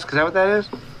Kelly mask, is that what that is?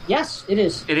 Yes, it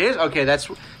is. It is? Okay, that's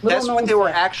known what they were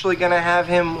fact. actually gonna have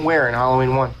him wear in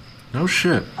Halloween 1. No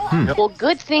shit. Well,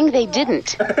 good thing they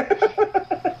didn't.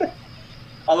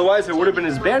 Otherwise, it would have been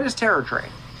as bad as Terror Train.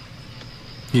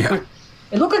 Yeah.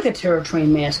 It looked like a Terror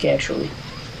Train mask, actually.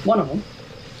 One of them.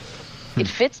 It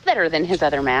fits better than his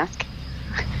other mask.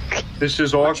 This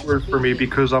is awkward for me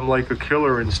because I'm like a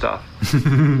killer and stuff.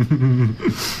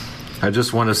 I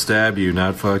just want to stab you,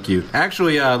 not fuck you.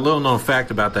 Actually, a little known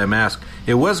fact about that mask.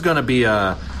 It was going to be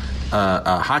a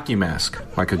hockey mask,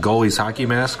 like a goalie's hockey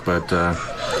mask, but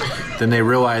then they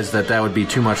realized that would be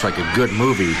too much like a good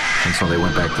movie, and so they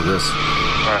went back to this.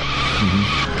 All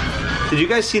right. Did you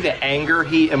guys see the anger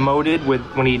he emoted with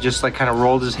when he just like kind of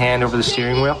rolled his hand over the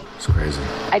steering wheel? It's crazy.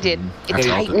 I did. It I felt it.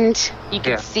 tightened. You could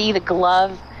Yeah. see the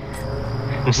glove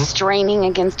straining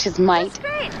against his might.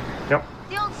 Great. Yep.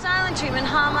 The old silent treatment,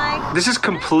 huh, Mike? This is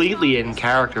completely in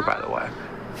character, by the way.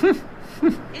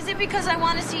 Is it because I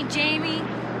want to see Jamie?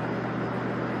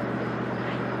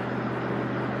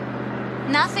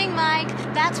 Nothing, Mike.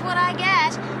 That's what I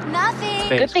get.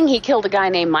 Nothing. Good thing he killed a guy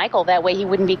named Michael. That way he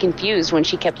wouldn't be confused when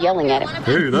she kept yelling at him.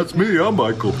 Hey, that's me. I'm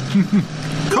Michael.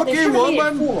 Cookie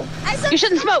woman. You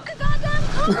shouldn't smoke.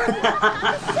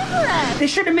 They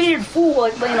should have made it fool,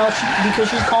 like, because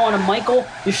she's calling him Michael.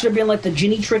 It should have been like the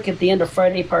Ginny trick at the end of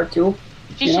Friday Part 2.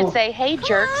 She should say, "Hey,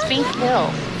 jerks, be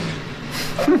killed."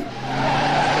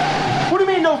 What do you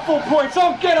mean no full points?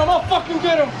 I'll get him. I'll fucking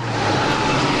get him.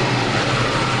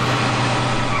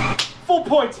 Full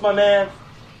points, my man.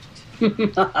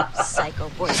 Psycho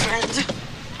boyfriend.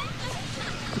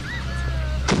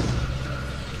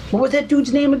 What was that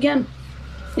dude's name again?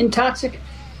 In Toxic?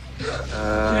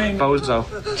 Bozo.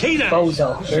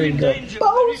 Bozo. Very good.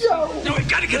 Bozo! No, we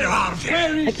gotta get her out of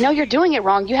here. Like, no, you're doing it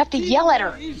wrong. You have to yell at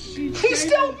her. He's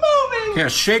still moving. Yeah,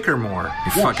 shake her more,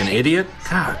 you fucking idiot.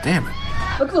 God damn it.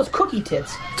 Look at those cookie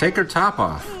tits. Take her top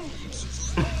off.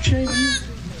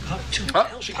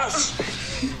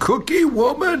 Cookie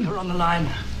woman. We're on the line.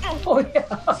 Oh, yeah.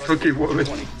 Cookie woman.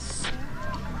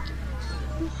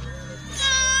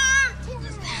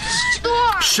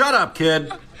 Shut up,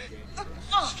 kid.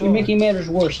 You're making matters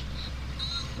worse.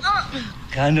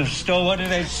 Kind of store, what do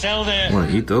they sell there? I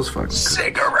want to eat those fucking cookies.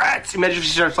 Cigarettes. Imagine if she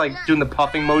starts like doing the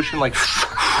puffing motion, like.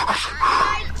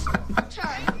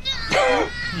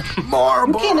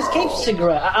 You can't escape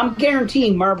cigarette. I'm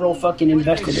guaranteeing Marlboro fucking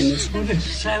invested in this. What do they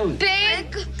sell?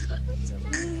 Big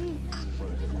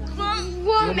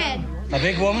woman. A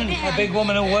big woman? A big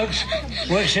woman who works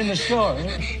in the store.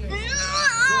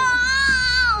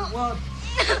 What?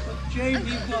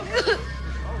 Jamie got...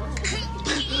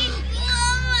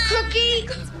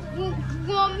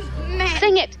 woman.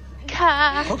 Sing it.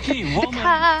 Cookie woman.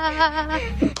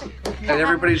 And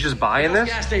everybody's just buying this?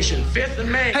 Gas station, 5th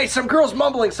and Main. Hey, some girl's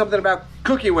mumbling something about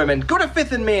cookie women. Go to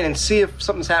 5th and Main and see if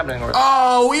something's happening.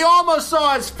 Oh, we almost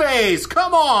saw his face.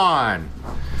 Come on.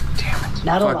 Damn it.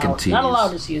 Not Fucking allowed. tease. Not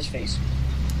allowed to see his face.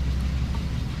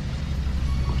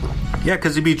 Yeah,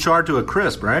 because he'd be charred to a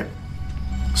crisp, right?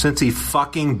 Since he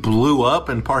fucking blew up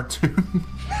in part 2.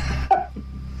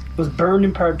 Was burned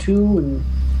in part 2 and...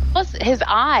 Plus, his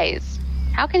eyes.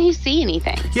 How can he see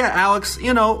anything? Yeah, Alex,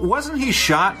 wasn't he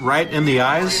shot right in the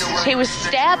eyes? He was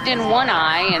stabbed in one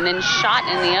eye and then shot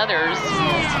in the others.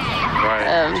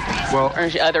 Right. Or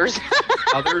others.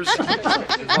 Others?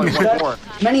 One more.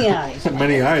 Many eyes.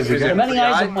 Many eyes. Is it Many the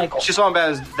eyes eye? of Michael. She's talking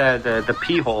about the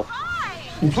pee hole.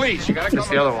 Please, you gotta That's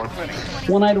the other one.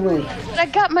 One-eyed Willie. I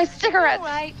got my cigarettes.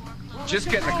 Just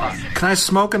get in the car. Can I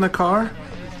smoke in the car?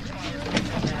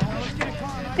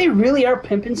 They really are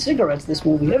pimping cigarettes, this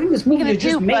movie. I think this movie You're is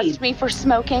just gonna made. bust me for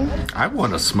smoking? I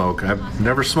want to smoke. I've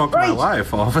never smoked in my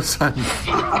life. All of a sudden.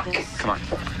 Come on.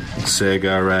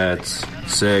 Cigarettes.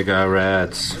 This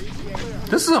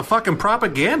is a fucking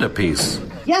propaganda piece.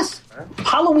 Yes.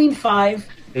 Halloween 5,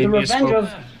 Maybe The you Revenge smoke.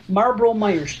 of Marlboro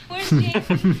Myers. Where's Jane?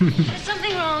 There's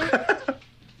something wrong.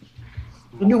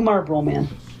 The new Marlboro man.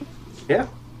 Yeah.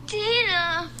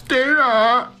 Tina.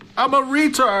 I'm a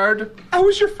retard. That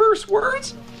was your first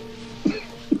words?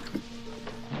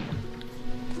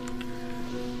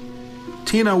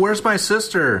 Tina, where's my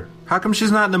sister? How come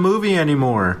she's not in the movie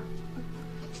anymore?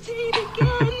 Say it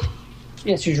again.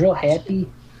 Yeah, she's real happy.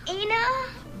 Ina.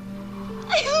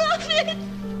 I love it.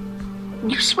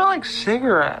 You smell like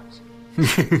cigarettes.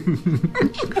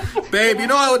 Babe, you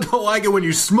know I don't like it when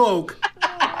you smoke.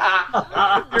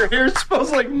 Your hair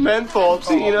smells like menthol,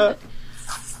 Tina.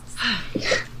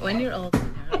 When you're older,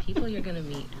 there are people you're gonna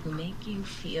meet who make you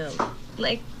feel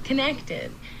like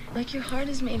connected, like your heart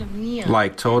is made of neon.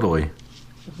 Like, totally.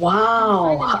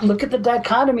 Wow. Look at the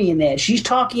dichotomy in that. She's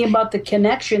talking about the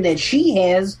connection that she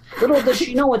has. Little does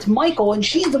she know it's Michael, and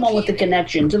she's the one with the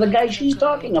connection to the guy she's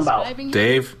talking about.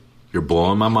 Dave, you're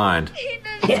blowing my mind.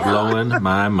 Yeah. Blowing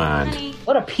my mind.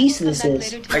 What a piece this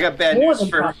is. I got bad More news than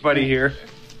for everybody here.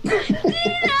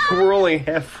 We're only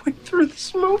halfway through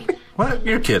this movie. What?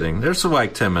 You're kidding. There's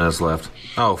like 10 minutes left.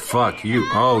 Oh, fuck you.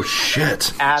 Oh,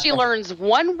 shit. She learns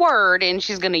one word and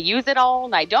she's going to use it all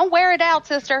night. Don't wear it out,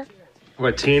 sister.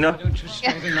 What, Tina?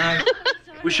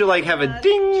 We should like have a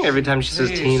ding every time she says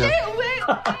Tina.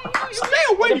 Stay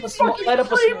away, you fucking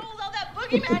creep!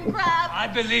 I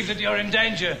believe that you're in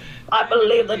danger. I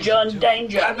believe that you're in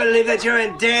danger. I believe that you're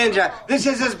in danger. This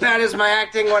is as bad as my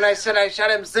acting when I said I shot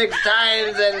him 6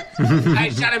 times and I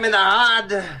shot him in the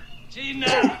heart.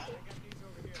 Tina!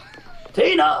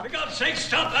 Tina! For God's sake,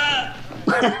 stop her!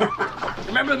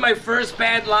 Remember my first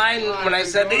bad line when I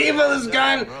said, the evil is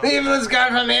gone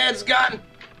from here, it's gone.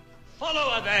 Follow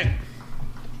her then.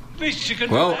 At least you can.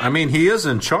 Well, I mean, he is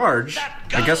in charge.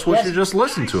 I guess we should just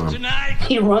listen to him.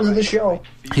 He runs the show.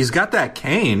 He's got that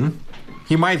cane.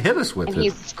 He might hit us with And it.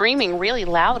 he's screaming really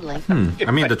loudly.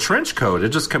 I mean, the trench coat, it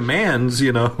just commands,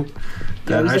 that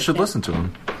I should listen to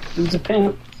him. He's a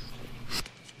pimp.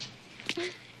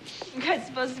 You guys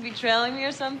supposed to be trailing me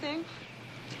or something?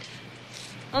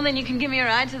 Well, then you can give me a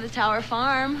ride to the Tower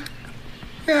Farm.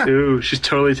 Yeah. Dude, she's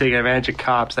totally taking advantage of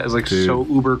cops. That is like so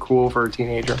uber cool for a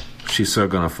teenager. She's so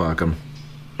gonna fuck him.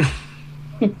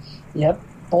 Yep.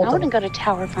 I want to go to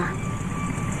Tower Farm.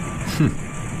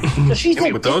 So she's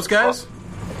like, with those guys?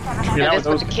 No, that's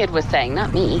what the kid was saying,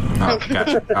 not me. Oh,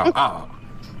 gotcha.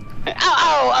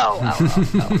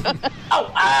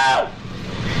 Oh.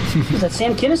 Is that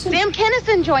Sam Kinison? Sam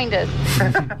Kinison joined us.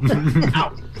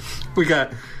 We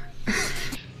got...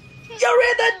 You're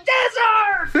in the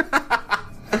desert!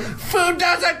 Food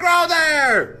doesn't grow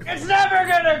there! It's never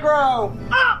gonna grow!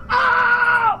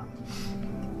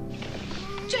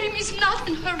 Jamie's not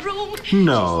in her room. No. She's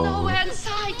nowhere in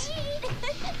sight.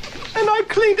 And I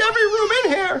cleaned every room in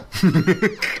here!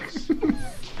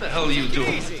 What the hell are you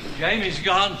doing? Jamie's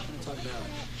gone.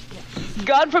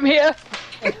 Gone from here.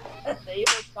 He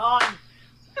was gone.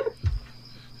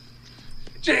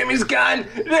 Jamie's gone!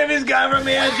 Jamie's gone from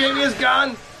here! Jamie is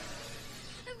gone!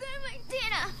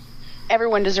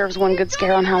 Everyone deserves one good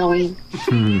scare on Halloween.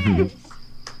 The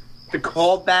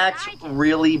callbacks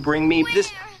really bring me...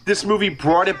 This movie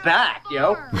brought it back,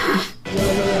 yo.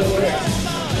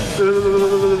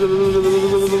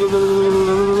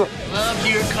 Love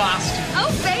your costume.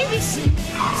 Oh, baby.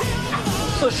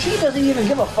 So she doesn't even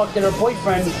give a fuck that her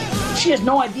boyfriend... She has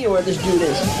no idea where this dude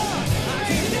is.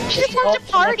 She just wants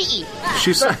to party.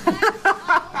 She said...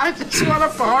 I just want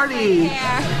to party.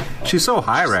 She's so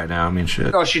high right now. I mean,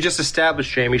 shit. Oh, she just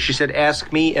established Jamie. She said,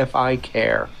 "Ask me if I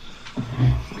care."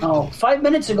 Oh, 5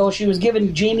 minutes ago, she was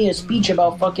giving Jamie a speech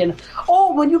about fucking,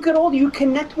 when you get older, you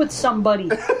connect with somebody.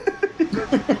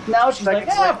 Now she's like,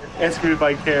 ask me if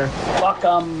I care. Fuck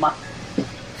 'em.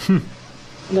 I'm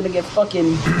gonna get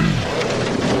fucking... What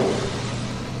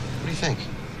do you think?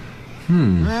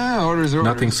 Orders.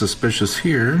 Nothing suspicious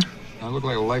here. I look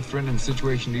like a life-threatening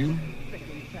situation to you?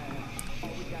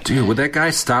 Dude, would that guy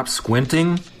stop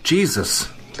squinting? Jesus.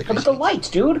 Look at the lights,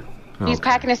 dude. He's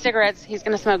packing his cigarettes. He's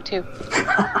going to smoke, too.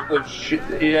 Oh, shit.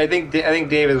 Yeah, I think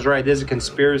Dave is right. This is a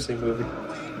conspiracy movie.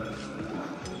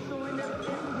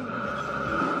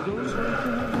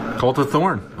 Cult of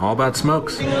Thorn. All about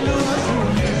smokes. Yeah,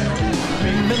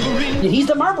 he's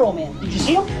the Marlboro Man. Did you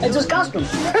see him? It's his costume.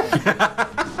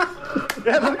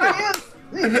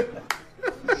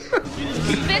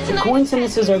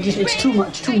 Coincidences are just, it's too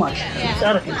much. It's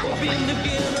out of control.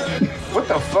 What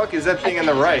the fuck is that thing on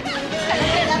the right?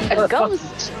 A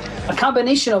ghost. A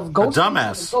combination of ghost and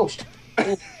ghost.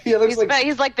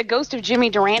 He's like the ghost of Jimmy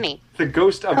Durante. The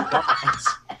ghost of dumbass.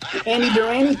 Annie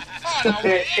Durante?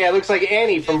 Yeah, it looks like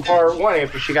Annie from part 1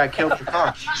 after she got killed for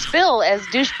cops. Spill as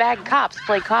douchebag cops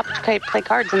play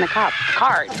cards in the card.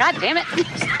 God damn it.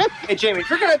 Hey, Jamie, if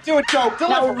you're going to do a joke,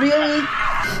 now really?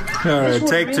 All right,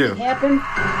 take really 2. Happen?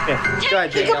 Yeah, go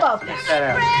ahead, Jamie. Think about this.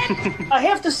 I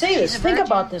have to say this. Think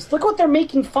about this. Look what they're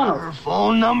making fun of. Her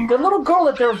phone number? The little girl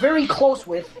that they're very close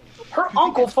with, her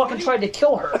uncle fucking tried to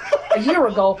kill her a year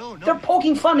ago. They're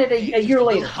poking fun at it a year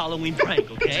later. Halloween prank,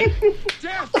 okay?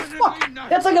 What the fuck?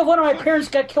 That's like if one of my parents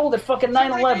got killed at fucking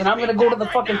 9/11. I'm gonna go to the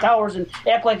fucking towers and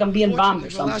act like I'm being bombed or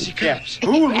something. Yeah.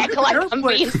 Act like I'm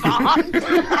being bombed.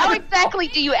 How exactly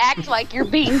do you act like you're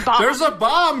being bombed? There's a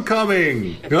bomb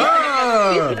coming.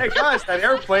 Ah! Hey guys, that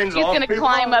airplane's He's all gonna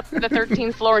climb up to the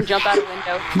 13th floor and jump out a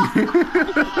window.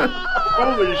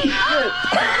 Holy shit.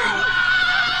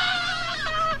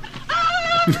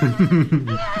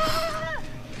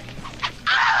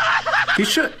 He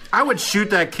should. I would shoot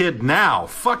that kid now.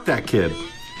 Fuck that kid.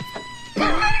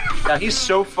 Yeah, he's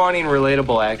so funny and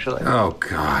relatable, actually. Oh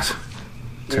God,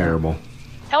 terrible.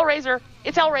 Hellraiser.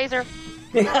 It's Hellraiser.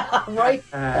 Yeah, right.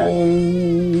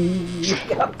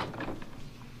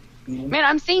 Man,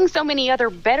 I'm seeing so many other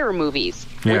better movies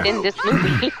within this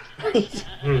movie.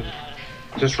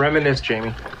 Just reminisce,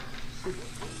 Jamie.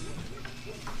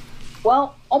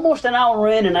 Well, almost an hour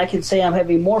in, and I can say I'm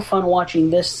having more fun watching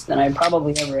this than I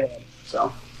probably ever had.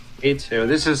 So, me too.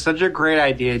 This is such a great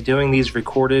idea, doing these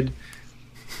recorded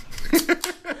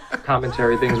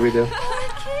commentary things we do.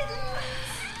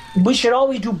 We should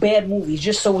always do bad movies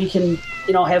just so we can,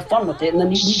 have fun with it, and then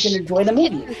we can enjoy the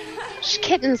movie. Shh,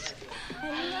 kittens.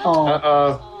 Oh.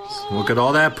 Uh-oh. Look at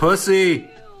all that pussy.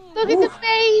 Look at the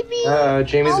babies.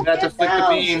 Jamie's about to flick the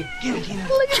bean.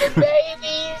 Look at the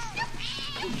babies.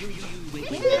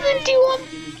 Listen to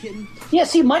him. Yeah,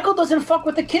 see, Michael doesn't fuck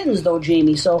with the kittens, though,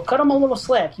 Jamie, so cut him a little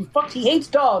slack. He hates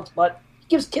dogs, but he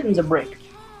gives kittens a break.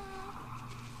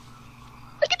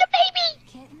 Look at the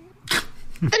baby.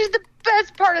 That is the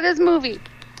best part of this movie.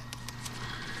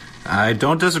 I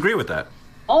don't disagree with that.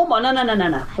 Oh,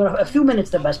 no. For a few minutes,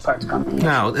 the best part's coming.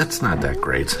 No, it's not that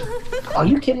great. Are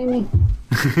you kidding me?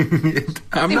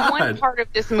 I'm the not. one part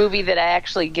of this movie that I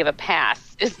actually give a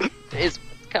pass is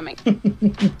coming.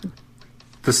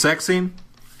 The sex scene?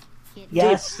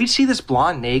 Yes. Did we see this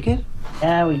blonde naked?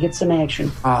 Yeah, we get some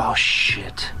action. Oh,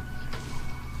 shit.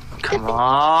 Come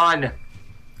on.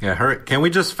 Yeah, hurry. Can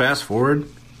we just fast forward?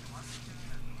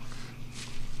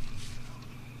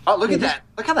 Oh, look at that.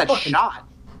 Look how that shot.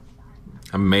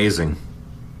 Amazing.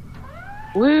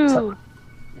 Woo.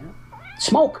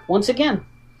 Smoke, once again.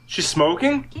 She's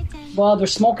smoking? Well, they're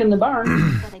smoking the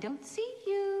barn. But I don't see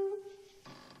you.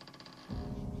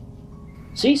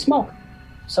 See, smoke.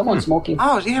 Someone's smoking.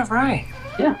 Oh, yeah, right.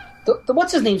 Yeah. The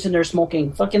what's his name's in there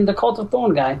smoking? Fucking the Cult of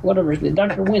Thorn guy. Whatever his name.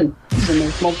 Dr. Wynn. He's in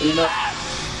there smoking it up.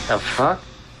 The fuck?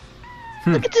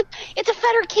 Look, it's a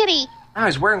fetter kitty. Oh,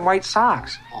 he's wearing white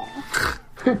socks.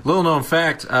 Little known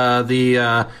fact,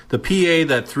 the PA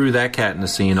that threw that cat in the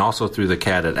scene also threw the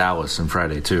cat at Alice in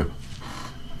Friday 2.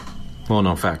 Little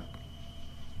known fact.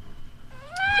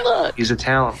 Look. He's a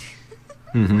talent.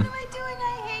 Mm-hmm.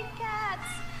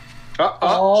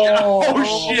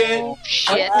 Oh, shit.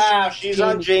 Shit. Wow, she's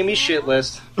on Jamie's shit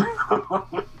list.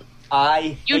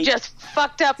 You just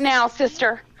fucked up now,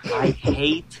 sister. I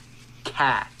hate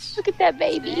cats. Look at that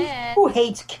baby. Who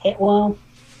hates cat? Well,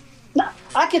 no,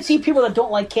 I can see people that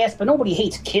don't like cats, but nobody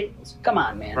hates kittens. Come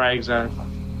on, man. Right, exactly.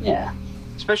 Yeah.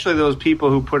 Especially those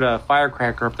people who put a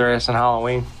firecracker up their ass on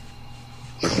Halloween.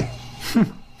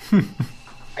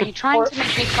 Are Are you trying to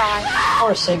make me cry?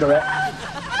 Or a cigarette.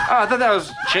 Oh, I thought that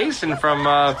was Jason from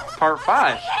part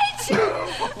 5.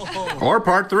 Or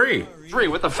part 3. 3,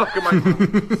 what the fuck am I...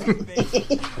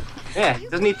 Yeah,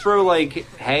 doesn't he throw, like,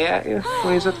 hay at you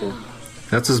when he's up there?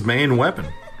 That's his main weapon.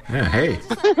 Yeah, hey.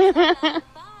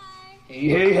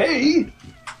 Hey.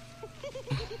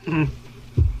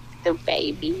 The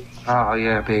baby. Oh,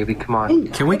 yeah, baby, come on.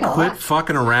 Can we quit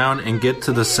fucking around and get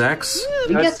to the sex?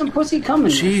 We got some pussy coming.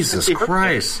 Jesus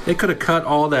Christ. They could have cut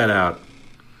all that out.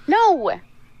 No.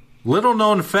 Little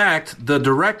known fact, the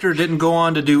director didn't go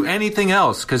on to do anything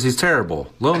else because he's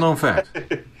terrible. Little known fact.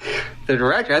 The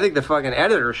director? I think the fucking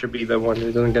editor should be the one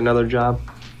who doesn't get another job.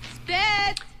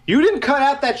 You didn't cut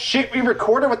out that shit we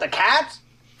recorded with the cats?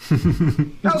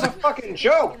 That was a fucking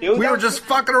joke, dude. We were just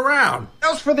fucking around.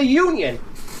 That was for the union.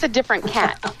 It's a different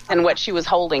cat than what she was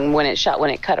holding when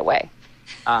it cut away.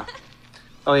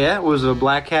 Oh yeah, it was a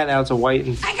black cat. Now it's a white.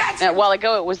 And... A while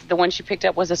ago, it was the one she picked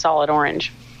up was a solid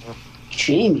orange.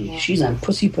 Jamie, she's on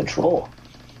Pussy Patrol.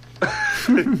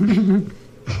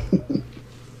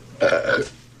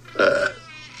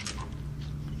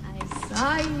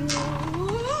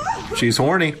 She's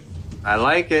horny. I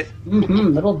like it.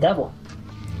 Little devil.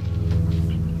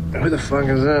 Who the fuck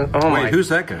is that? Oh Wait, who's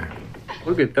that guy?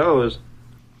 Look at those.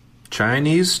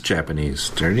 Chinese, Japanese,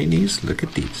 Chinese. Look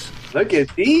at these. Look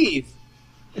at these.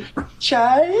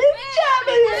 Chinese,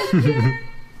 Japanese.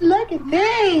 Look at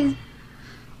these.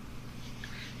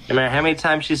 No matter how many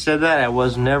times she said that, I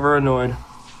was never annoyed.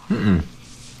 Me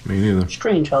neither.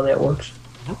 Strange how that works.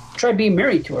 Try being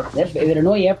married to her. It would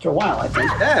annoy you after a while, I think.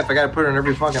 Yeah, if I gotta put her in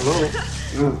every fucking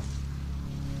movie.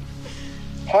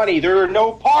 Honey, there are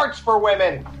no parts for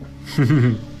women.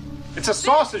 It's a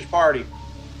sausage party.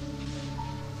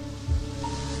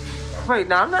 Wait,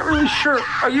 now I'm not really sure.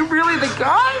 Are you really the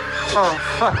guy? Oh,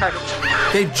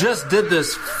 fuck. They just did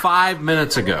this 5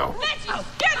 minutes ago.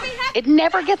 It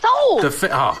never gets old.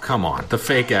 Oh, come on. The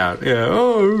fake out. Yeah.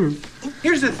 Oh.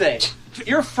 Here's the thing.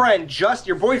 Your boyfriend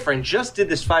just did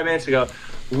this 5 minutes ago.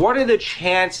 What are the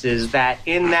chances that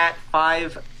in that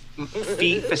 5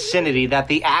 feet vicinity that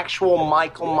the actual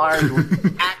Michael Myers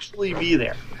would actually be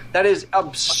there? That is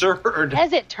absurd.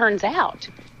 As it turns out.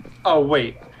 Oh,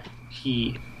 wait.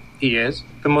 He is?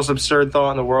 The most absurd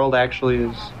thought in the world actually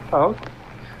is... Oh.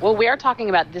 Well, we are talking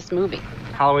about this movie.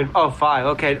 Halloween... Oh, 5.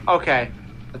 Okay. I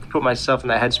have to put myself in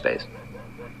that headspace.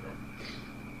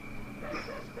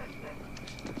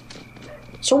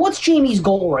 So what's Jamie's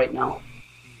goal right now?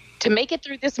 To make it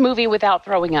through this movie without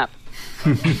throwing up.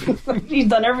 She's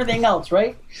done everything else,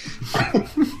 right?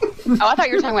 Oh, I thought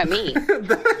you were talking about me.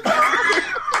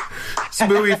 This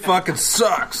movie fucking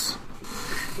sucks.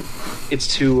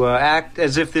 It's to act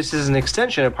as if this is an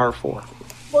extension of part 4.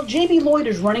 Well, Jamie Lloyd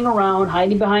is running around,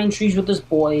 hiding behind trees with this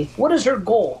boy. What is her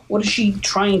goal? What is she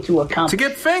trying to accomplish? To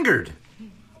get fingered.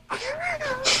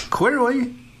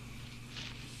 Clearly.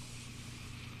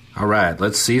 All right,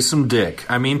 let's see some dick.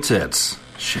 I mean tits.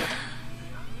 Shit.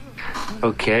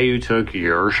 Okay, you took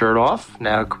your shirt off.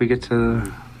 Now can we get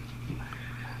to...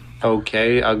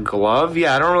 Okay, a glove?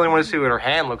 Yeah, I don't really want to see what her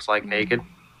hand looks like naked.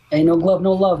 Ain't no glove,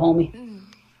 no love, homie.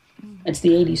 It's the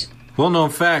 80s. Well-known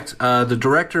fact, the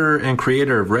director and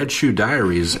creator of Red Shoe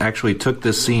Diaries actually took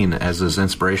this scene as his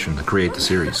inspiration to create the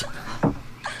series.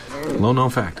 Little-known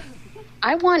fact.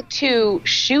 I want to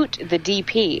shoot the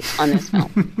DP on this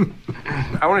film.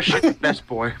 I want to shoot the best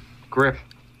boy, Grip.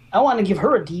 I want to give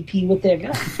her a DP with that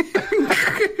guy.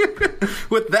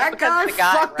 With that guy?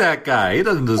 Fuck right. That guy. He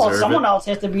doesn't deserve it. Well, someone else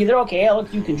has to be there. Okay,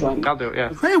 Alex, you can join me. I'll do it,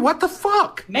 yeah. Hey, what the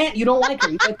fuck? Matt, you don't like her.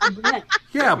 You like the brunette.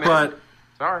 Yeah, but...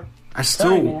 Sorry. I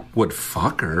still would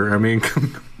fuck her. I mean...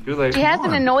 She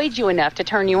hasn't annoyed you enough to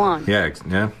turn you on. Yeah,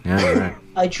 you're right.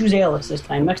 I choose Alex this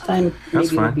time. Next time, maybe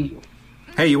it'll be you.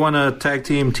 Hey, you want to tag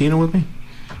team Tina with me?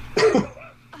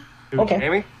 Okay.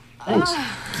 Jamie? Thanks.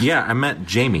 Yeah, I meant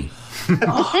Jamie.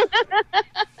 I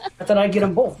thought I'd get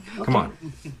them both. Okay. Come on.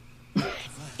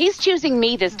 He's choosing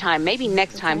me this time. Maybe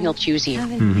next time he'll choose you.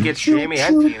 Mm-hmm. He gets Jamie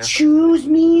and Tina. Choose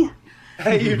me?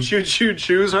 Hey, you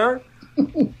choose her?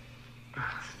 You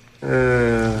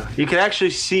can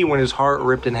actually see when his heart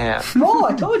ripped in half. Oh,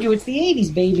 I told you, it's the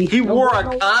 80s, baby. He wore a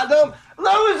condom?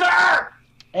 Loser!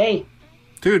 Hey.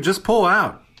 Dude, just pull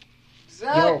out.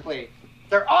 Exactly. Yo.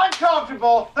 They're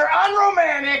uncomfortable. They're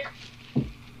unromantic.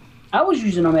 I was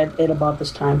using them at about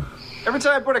this time. Every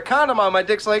time I put a condom on, my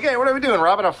dick's like, hey, what are we doing,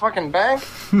 robbing a fucking bank?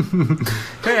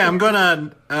 Hey, I'm going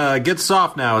to get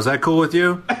soft now. Is that cool with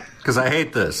you? Because I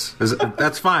hate this.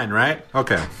 That's fine, right?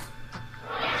 Okay.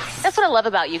 That's what I love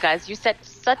about you guys. You set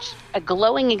such a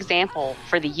glowing example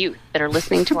for the youth that are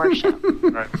listening to our show.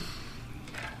 Right.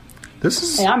 This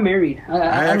is. Hey, I'm married.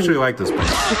 I actually like this part.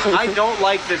 I don't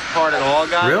like this part at all,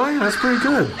 guys. Really? That's pretty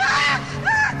good.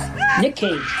 Nick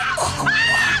Cage.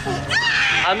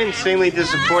 I'm insanely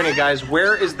disappointed, guys.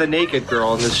 Where is the naked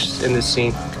girl in this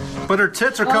scene? But her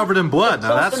tits are covered in blood.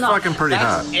 Now that's fucking pretty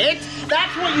hot. It?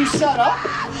 That's what you set up?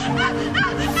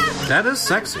 That is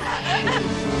sexy.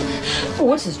 Oh,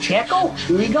 what's this, Chaco?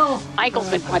 Here we go. Michael's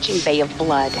been watching Bay of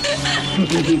Blood.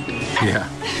 Yeah.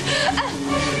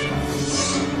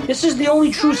 This is the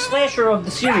only true slasher of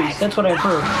the series. That's what I've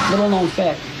heard. Little known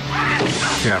fact.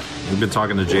 Yeah. We've been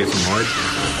talking to Jason Lloyd.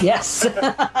 Yes.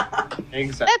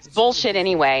 Exactly. That's bullshit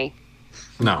anyway.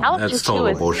 No, Halloween that's 2 total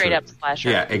is bullshit. straight up slasher.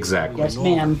 Yeah, exactly. Yes,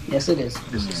 ma'am. Yes, it is.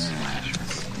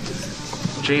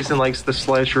 Jason likes the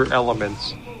slasher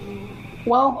elements.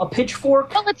 Well, a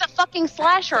pitchfork. Well, it's a fucking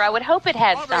slasher. I would hope it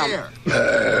had some.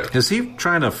 Is he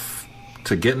trying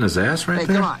to get in his ass right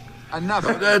there? Come on.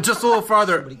 Another. Just a little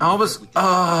farther. Almost.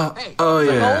 Oh The goal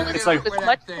yeah. is to do as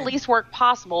much police work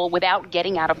possible without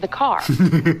getting out of the car.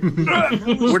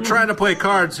 We're trying to play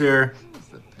cards here.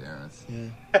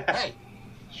 Hey,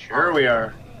 Sure we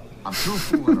are. I'm through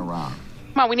fooling around.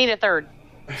 Come on, we need a third.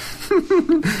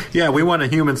 Yeah, we want a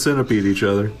human centipede each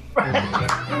other. What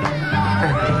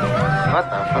the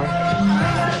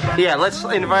fuck? Yeah, let's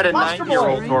invite a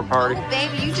 9-year-old to our party. Oh,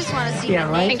 baby, you just want to see Yeah,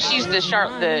 me. right? I think she's the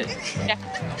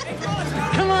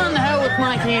Come on the hell with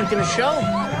Mike Hampton show.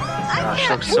 Gosh, she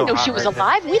looks We so didn't know hot she was right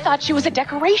alive. We thought she was a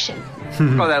decoration.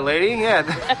 there. Oh, that lady? Yeah.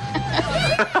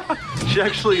 She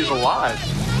actually is alive.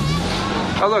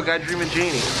 Oh, look, I Dream of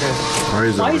Jeannie.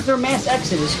 Yeah. Why is there mass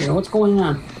exodus here? What's going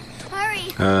on?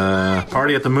 Hurry.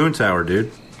 Party at the Moon Tower,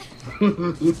 dude.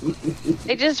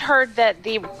 They just heard that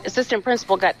the assistant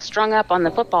principal got strung up on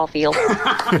the football field.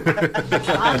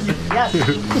 Yes.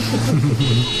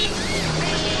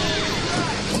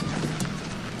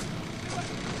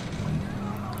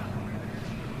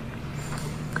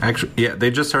 Actually, yeah,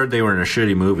 they just heard they were in a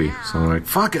shitty movie, so they're like,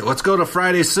 "Fuck it, let's go to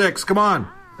Friday 6. Come on."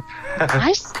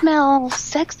 I smell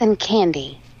sex and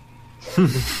candy.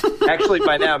 Actually,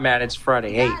 by now, Matt, it's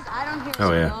Friday 8.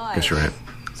 Oh yeah, guess you're right.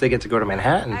 So they get to go to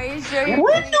Manhattan. Are you sure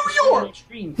We're in New York.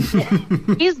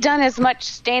 He's done as much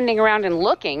standing around and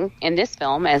looking in this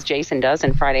film as Jason does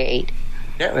in Friday 8.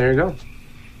 Yeah, there you go.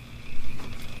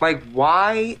 Like,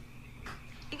 why?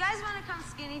 You guys want to come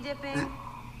skinny dipping?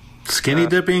 Skinny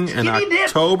dipping in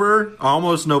October,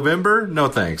 almost November. No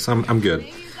thanks, I'm good.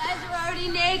 You guys are already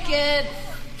naked.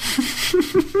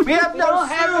 We have no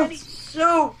any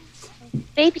soup.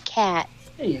 Baby cat.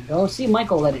 There you go. See,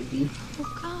 Michael let it be.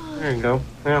 There you go.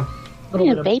 Yeah. Little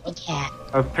Yeah, bit of baby cat.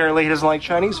 Apparently, he doesn't like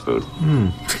Chinese food.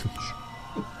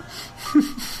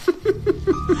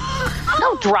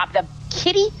 Don't drop the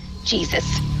kitty. Jesus.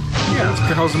 Yeah, what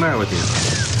the hell's the matter with you?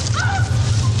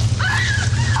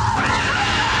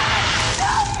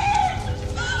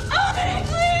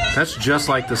 That's just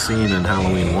like the scene in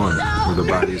Halloween 1 where the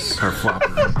bodies are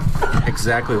flopping.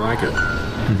 Exactly like it.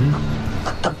 Mm-hmm.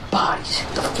 Let the bodies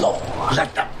hit the floor.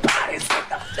 Let the bodies hit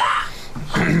the floor.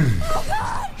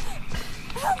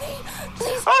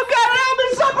 Oh, God, help me!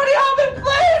 Somebody help me,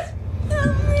 please!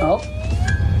 Oh.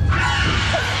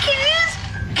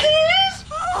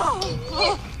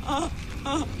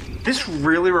 This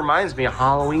really reminds me of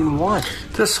Halloween 1.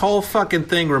 This whole fucking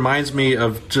thing reminds me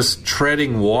of just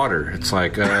treading water. It's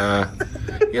like,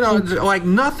 like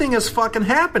nothing is fucking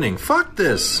happening. Fuck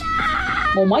this.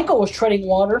 Well, Michael was treading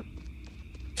water.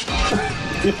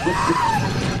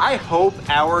 I hope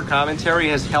our commentary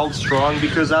has held strong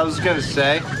because I was going to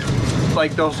say,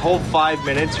 like, those whole 5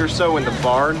 minutes or so in the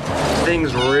barn,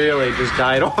 things really just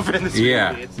died off in this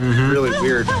movie. It's really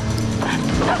weird.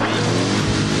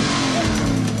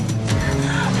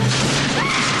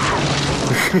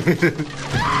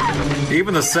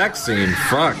 Even the sex scene,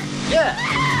 fuck. Yeah.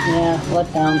 Yeah,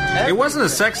 let down. It wasn't a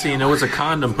sex scene, it was a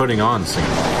condom putting on scene.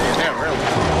 Yeah, really.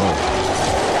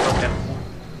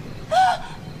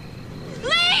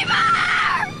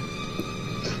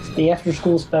 It's the after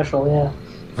school special, yeah.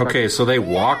 Okay, so they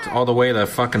walked all the way to that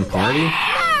fucking party?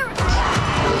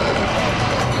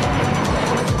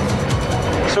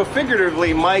 So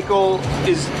figuratively, Michael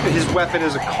his weapon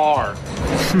is a car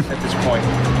at this point.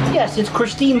 Yes, it's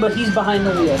Christine, but he's behind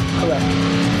the wheel. Correct.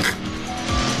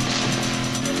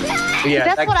 Yeah,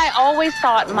 That's what I always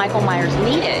thought Michael Myers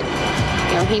needed.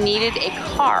 You know, he needed a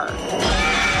car.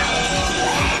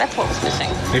 That's what was missing.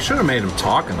 They should have made him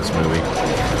talk in this movie.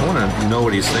 I want to know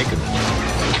what he's thinking.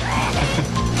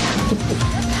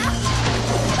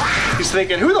 He's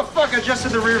thinking, who the fuck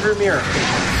adjusted the rearview mirror?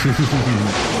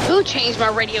 Who changed my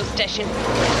radio station?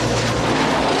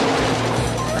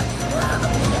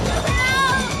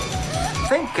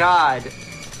 Thank God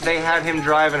they had him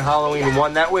drive in Halloween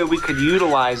 1. That way we could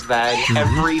utilize that in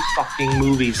every fucking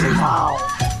movie since. Wow.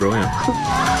 Brilliant.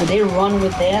 Did they run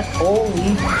with that?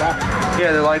 Holy fuck.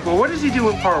 Yeah, they're like, well, what does he do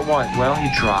in part 1? Well, he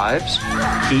drives,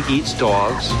 he eats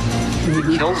dogs,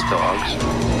 he kills dogs.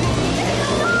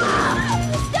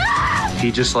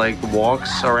 He just like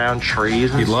walks around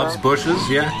trees and He loves stuff. bushes,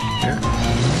 yeah.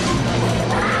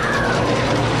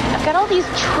 I've got all these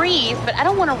trees, but I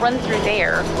don't want to run through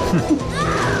there.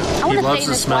 I want He to loves stay in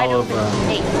the this smell wide of open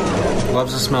space.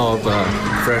 loves the smell of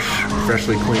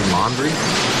freshly clean laundry.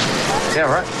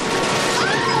 Yeah, right.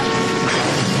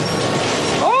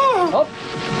 Oh!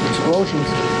 Explosions.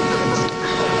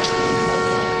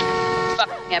 Fuck,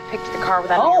 I picked the car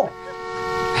without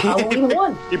Halloween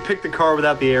 1. You picked the car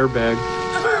without the airbag.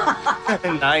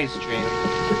 Nice, Jamie.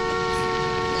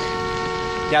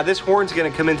 Yeah, this horn's going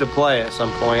to come into play at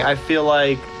some point. I feel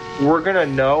like we're going to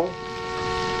know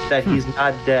that he's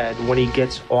not dead when he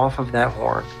gets off of that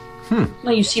horn.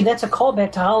 No, you see, that's a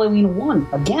callback to Halloween 1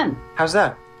 again. How's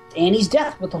that? Annie's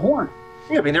death with the horn.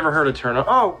 Yeah, we never heard it turn on.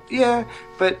 Oh, yeah,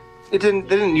 but they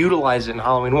didn't utilize it in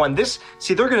Halloween 1.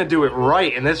 See, they're going to do it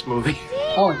right in this movie.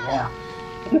 Oh, yeah.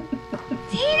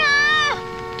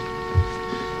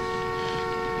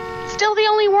 Still the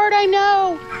only word I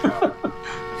know.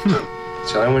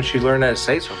 It's the only one she learned how to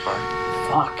say so far.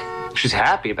 Fuck. She's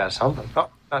happy about something. Oh,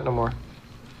 not no more.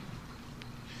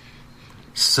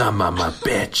 Some of my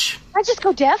bitch. I just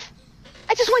go deaf.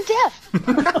 I just went deaf.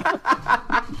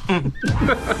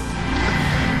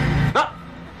 No,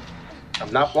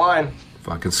 I'm not blind.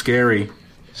 Fucking scary.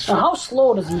 Now, how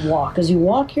slow does he walk? Does he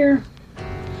walk here?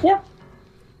 Yep.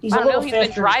 He's I a don't know. little He's been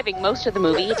faster. driving most of the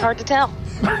movie. It's hard to tell.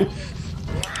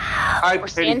 Or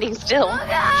standing still.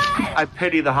 I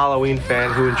pity the Halloween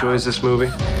fan who enjoys this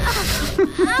movie.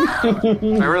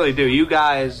 I really do. You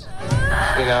guys,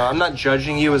 I'm not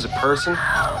judging you as a person,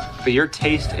 but your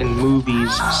taste in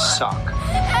movies suck.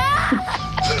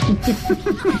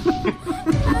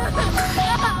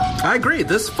 I agree.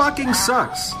 This fucking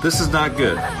sucks. This is not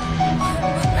good.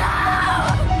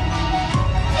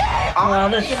 Well,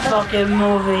 this fucking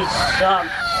movie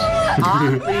sucks.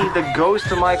 Honestly, the ghost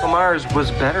of Michael Myers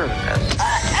was better than this.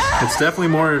 It's definitely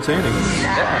more entertaining.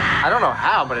 Yeah, I don't know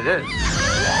how, but it is.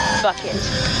 Bucket.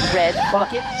 Red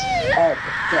bucket.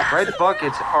 Red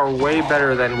buckets are way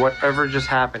better than whatever just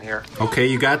happened here. Okay,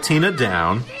 you got Tina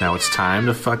down. Now it's time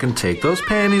to fucking take those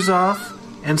panties off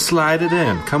and slide it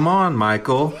in. Come on,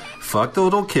 Michael. Fuck the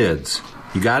little kids.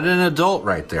 You got an adult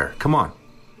right there. Come on.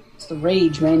 It's the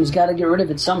rage, man. He's got to get rid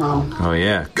of it somehow. Oh,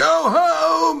 yeah. Go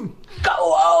home! Go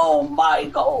home,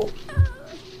 Michael!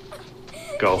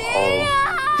 Go home.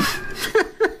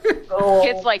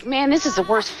 Kid's like, man, this is the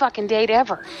worst fucking date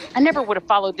ever. I never would have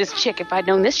followed this chick if I'd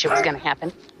known this shit was going to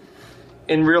happen.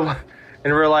 In real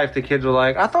life, the kids were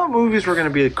like, I thought movies were going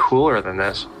to be cooler than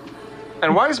this.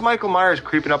 And why is Michael Myers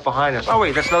creeping up behind us? Oh,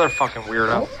 wait, that's another fucking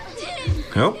weirdo.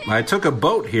 Nope, I took a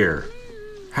boat here.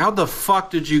 How the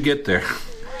fuck did you get there?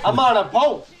 I'm on a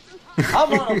boat.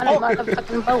 I'm on a boat.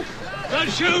 Motherfucking boat. Don't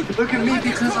shoot! Look at me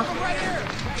because I'm...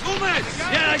 Movement!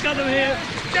 Yeah, I got them here.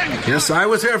 Damn it! Yes, I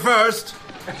was here first.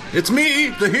 It's me,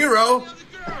 the hero.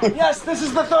 Yes, this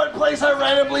is the third place I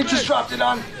randomly just dropped it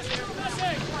on.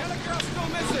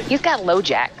 He's got low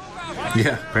jack.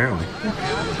 Yeah, apparently.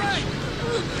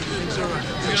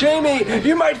 Jamie,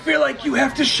 you might feel like you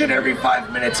have to shit every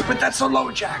 5 minutes, but that's a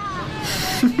low jack.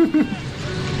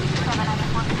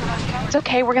 It's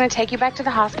okay. We're going to take you back to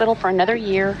the hospital for another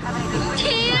year.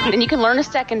 Then you can learn a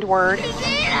second word.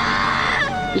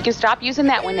 You can stop using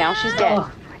that one now. She's dead.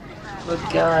 Oh, good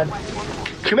God.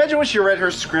 Can you imagine when she read her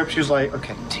script? She was like,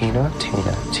 okay, Tina.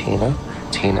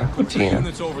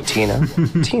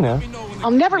 I'll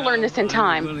never learn this in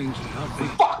time.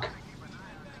 Fuck!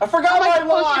 I forgot my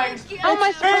lines! How am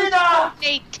I supposed to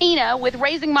coordinate Tina with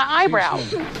raising my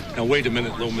eyebrows? Now, wait a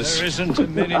minute, Loomis. There isn't a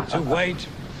minute to wait.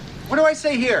 What do I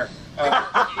say here?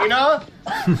 Tina?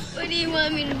 What do you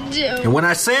want me to do? And when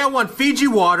I say I want Fiji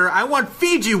water, I want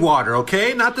Fiji water,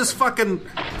 okay? Not this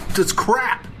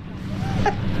crap.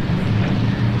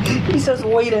 He says,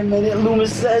 wait a minute.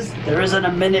 Loomis says, there isn't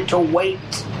a minute to wait.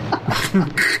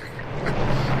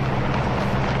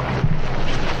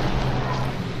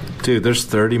 Dude, there's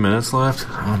 30 minutes left?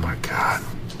 Oh, my God.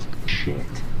 Shit.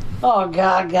 Oh,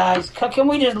 God, guys. Can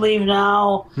we just leave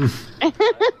now?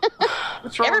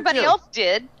 Everybody else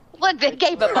did. Look, they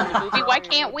gave up on the movie. Why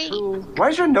can't we? Why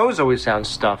does your nose always sound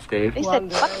stuffed, Dave? They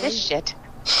said, fuck this shit.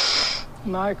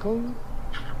 Michael,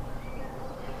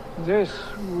 this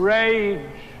rage.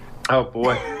 Oh,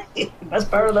 boy. That's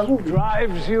part of the movie.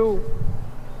 Drives you.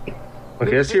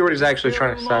 Okay, let's hear what he's actually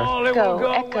trying to say. All it Go, will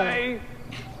go Echo. away.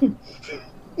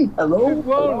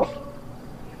 Hello?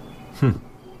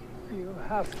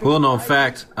 Well, no, in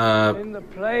fact, In the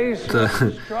place of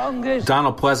the strongest.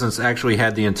 Donald Pleasance actually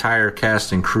had the entire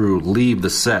cast and crew leave the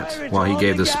set while he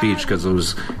gave the speech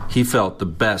because he felt the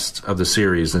best of the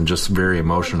series and just very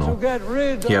emotional.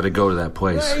 He had to go to that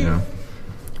place, you know.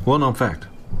 Well, no, in fact.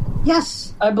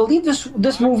 Yes, I believe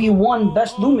this movie won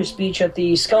Best Loomis speech at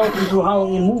the Skeleton Through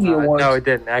Halloween Movie Awards. No, it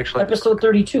didn't, actually. Episode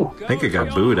 32. I think it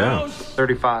got booed out.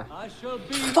 35.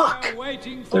 Fuck!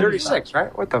 36,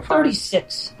 right? What the fuck?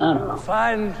 36. I don't know.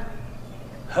 Find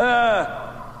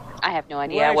her. I have no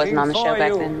idea. I wasn't on the show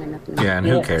back then. Yeah, and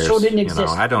who cares? The show didn't You know,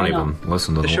 exist. I don't I know. even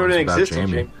listen to the show ones didn't about exist,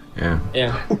 Jamie. Jamie. Yeah.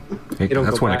 Yeah. You don't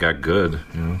That's go when back. it got good,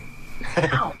 you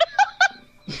know.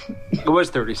 It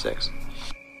was 36.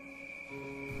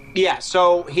 Yeah,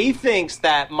 so he thinks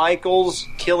that Michael's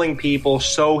killing people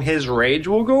so his rage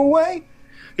will go away.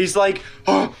 He's like,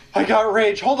 oh, I got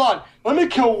rage. Hold on. Let me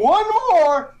kill one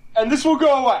more, and this will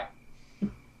go away.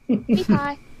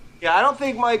 Hi. Yeah, I don't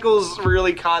think Michael's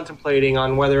really contemplating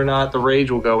on whether or not the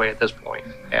rage will go away at this point.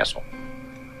 Asshole.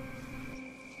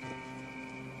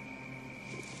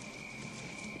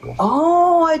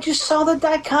 Oh, I just saw the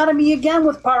dichotomy again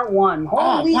with part 1.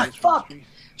 Holy fuck.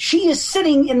 She is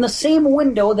sitting in the same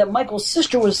window that Michael's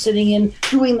sister was sitting in,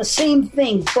 doing the same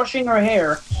thing, brushing her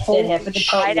hair. That happened in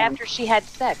part Right 1. after she had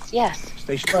sex, yes.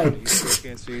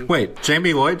 Right. Wait,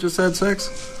 Jamie Lloyd just had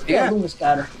sex? Yeah, Loomis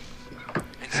got her.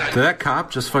 Did that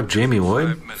cop just fuck Jamie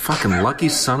Lloyd? Fucking lucky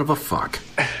son of a fuck.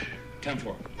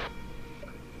 10-4.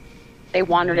 They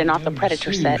wandered in off the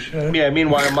Predator set. Yeah,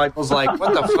 meanwhile, Michael's like,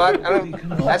 what the fuck?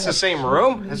 That's the same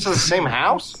room? That's the same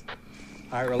house?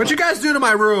 What'd you guys do to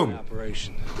my room?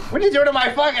 What are you doing to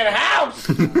my fucking house?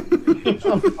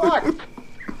 Fuck.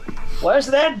 Where's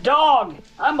that dog?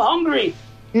 I'm hungry.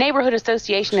 Neighborhood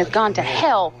association has gone to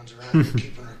hell.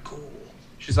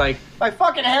 She's like, my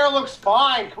fucking hair looks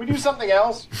fine. Can we do something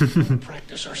else?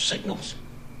 Practice our signals.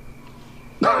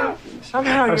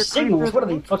 Somehow Our you're signals, what are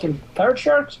they, fucking pirate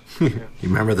sharks? You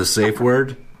remember the safe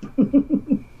word?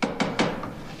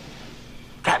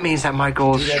 That means that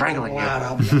Michael is strangling you.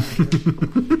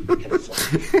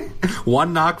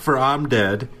 One knock for I'm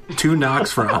dead. 2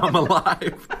 knocks for I'm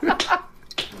alive.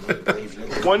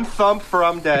 One thump for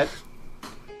I'm dead.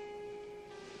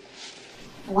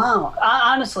 Wow.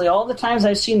 Honestly, all the times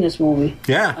I've seen this movie,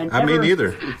 Yeah, I mean,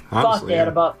 neither. thought Honestly, that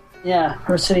yeah. about,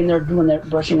 her sitting there doing that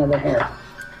brushing of the hair.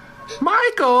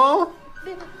 Michael!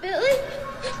 Billy?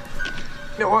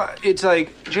 You know what? It's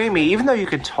like, Jamie, even though you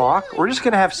could talk, we're just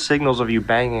gonna have signals of you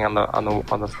banging on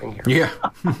the thing here. Yeah.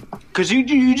 Because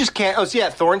you just can't. Oh, see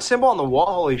that thorn symbol on the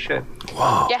wall? Holy shit!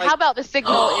 Wow. Yeah, how about the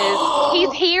signal is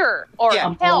he's here or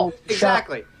Yeah. help?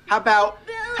 Exactly. How about,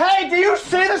 hey, do you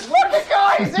see this fucking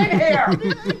guy? He's in here.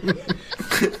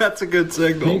 That's a good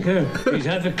signal. He's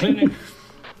at the clinic.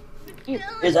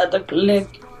 Is at the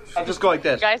clinic. I'll just go like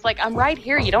this. Guys, like, I'm right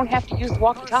here. You don't have to use the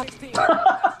walkie-talkie.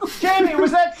 Jamie,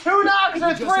 was that 2 knocks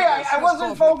or 3? I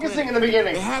wasn't focusing in the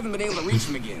beginning. They haven't been able to reach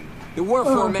him again. There were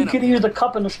 4 men. You could use the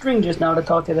cup and the string just now to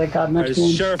talk to that cop next to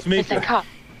him. Sheriff Listen, Meeker. cop,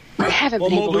 I haven't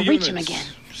been able to reach him again.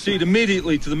 Proceed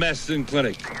immediately to the Masterson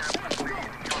Clinic.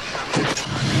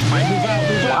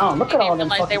 Wow, look at all them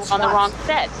Realized they fucking were on the wrong spots.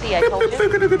 set. See, I told you.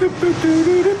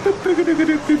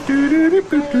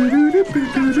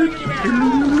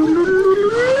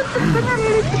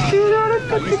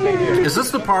 Is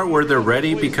this the part where they're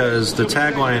ready? Because the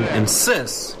tagline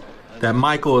insists that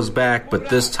Michael is back, but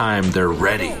this time they're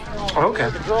ready. Okay.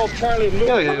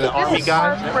 The army This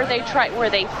guy. part where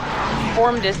they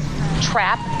formed this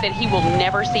trap that he will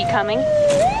never see coming.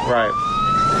 Right.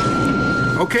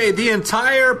 Okay, the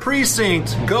entire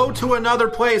precinct, go to another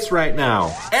place right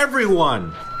now.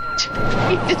 Everyone.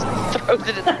 He just throws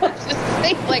it in the just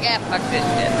think like, fuck this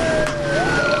shit.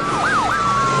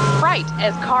 Right,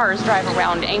 as cars drive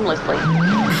around aimlessly.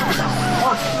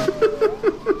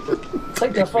 It's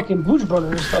like the fucking Blues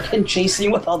Brothers fucking chasing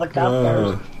with all the cop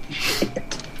cars.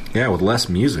 Yeah, with less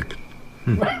music.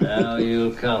 Now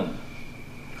you come.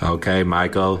 Okay,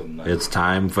 Michael, it's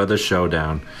time for the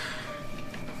showdown.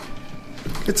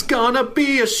 It's gonna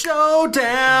be a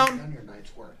showdown. Done your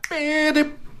night's work. Pal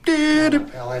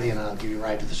Eddie and I'll give you a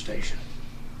ride to the station.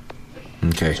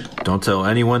 Okay, don't tell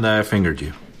anyone that I fingered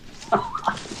you.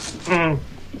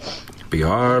 Be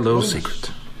our little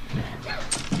secret.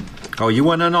 Oh, you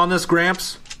went in on this,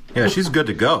 Gramps? Yeah, she's good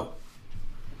to go.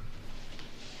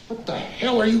 What the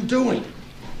hell are you doing?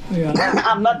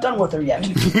 I'm not done with her yet.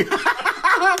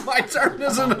 My turn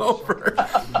isn't over.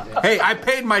 Hey, I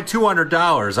paid my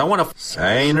 $200. I want to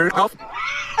sign her.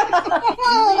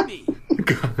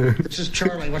 This is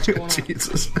Charlie. What's going on?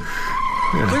 Jesus.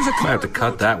 Yeah, I have to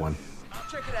cut that one.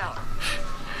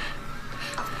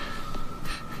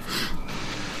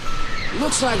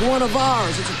 Looks like one of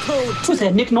ours. It's a code. Who's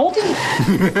that, Nick Nolte?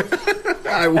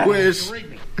 I wish.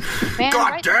 Man,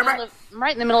 God damn it! I'm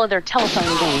right in the middle of their telephone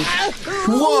game.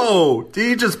 Whoa! Did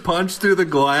he just punch through the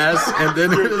glass and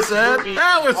then hit his head?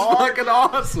 That was fucking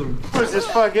awesome. What is this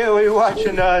fucking? Are you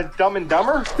watching Dumb and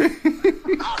Dumber?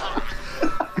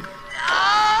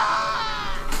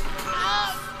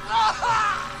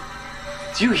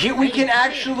 Do you hear? We can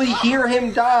actually hear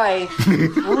him die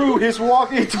through his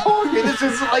walking and talking. This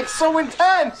is like so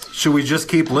intense. Should we just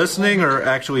keep listening or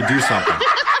actually do something?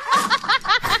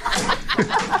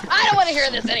 I don't want to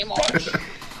hear this anymore.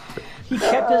 He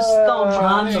kept his thumb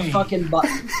on the fucking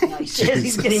button. Nice. As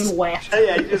he's getting whacked.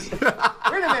 Yeah, he just. Wait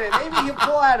a minute, maybe he'll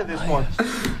pull out of this one.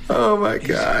 Oh my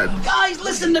god. Guys,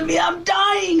 listen to me. I'm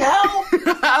dying. Help!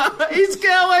 He's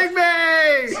killing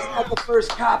me! Not the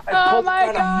first cop. Oh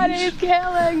my god, he's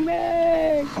killing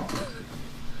me!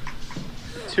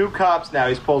 2 cops now.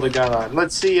 He's pulled a gun on.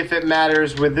 Let's see if it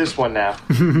matters with this one now.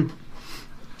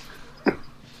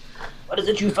 What is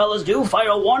it you fellas do? Fire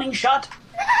a warning shot?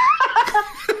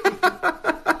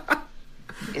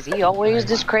 Is he always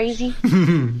this crazy?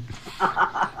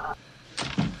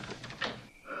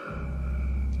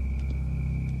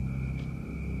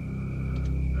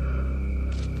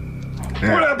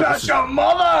 What about your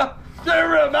mother? Do you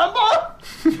remember?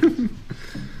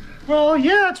 Well,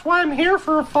 yeah, that's why I'm here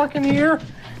for a fucking year.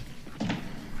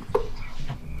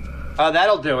 Oh,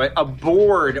 that'll do it. A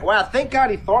board. Wow, thank God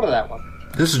he thought of that one.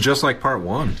 This is just like part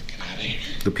 1.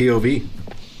 The POV.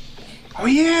 Oh,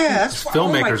 yeah. That's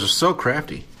Filmmakers are so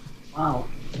crafty. Wow.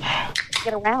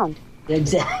 Get around.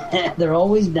 Exactly. They're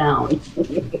always down.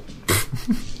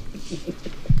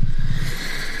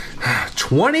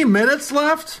 20 minutes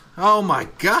left? Oh my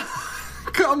god.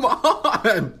 Come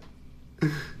on.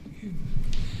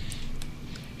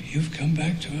 You've come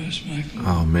back to us, Michael.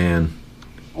 Oh man.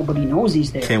 Oh, but he knows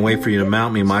he's there. Can't wait for you to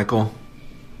mount me, Michael.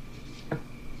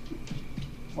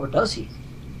 Or does he?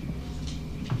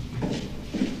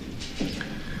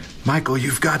 Michael,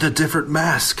 you've got a different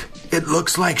mask. It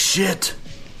looks like shit.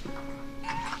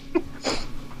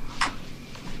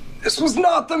 This was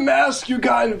not the mask you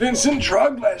got in Vincent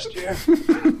Trugg last year.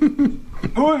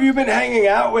 Who have you been hanging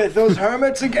out with? Those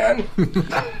hermits again? I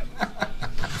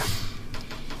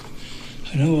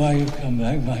know why you've come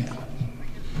back, Michael.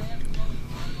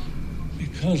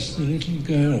 Because the little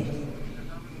girl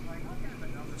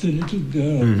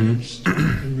gets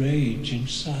the rage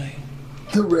inside.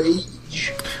 The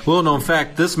rage. Little known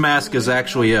fact, this mask is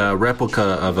actually a replica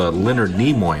of a Leonard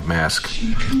Nimoy mask.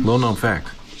 Little known fact.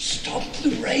 Stop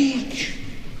the rage.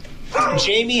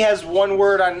 Jamie has one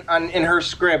word on in her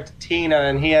script, Tina,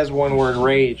 and he has one word,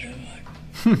 rage.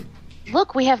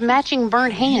 Look, we have matching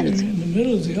burnt hands. In the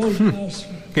middle of the old house.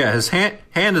 Yeah, his hand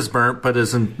is burnt, but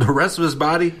the rest of his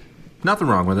body, nothing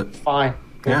wrong with it. Fine.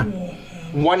 Yeah.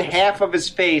 One half of his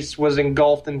face was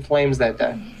engulfed in flames that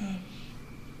day.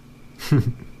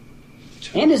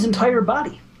 And his entire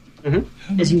body.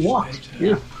 Mm-hmm. As he walked.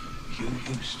 Yeah. You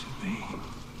used to be.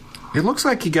 It looks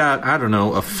like he got, I don't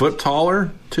know, a foot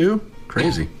taller, too.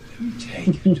 Crazy.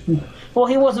 Well,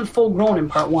 he wasn't full grown in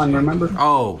part 1, remember?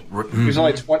 Oh. He was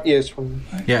only 20 years from...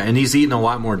 Yeah, and he's eaten a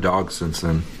lot more dogs since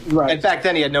then. Right. In fact,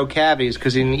 then he had no cavities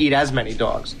because he didn't eat as many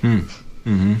dogs.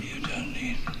 Mm-hmm. You don't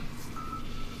need...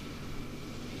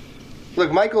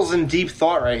 Look, Michael's in deep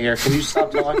thought right here. Can you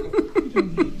stop talking?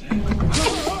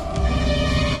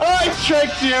 I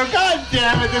tricked you! God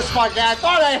damn it, this fucker! I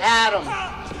thought I had him!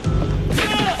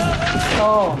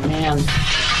 Oh, man.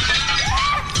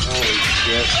 Holy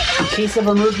shit. In case of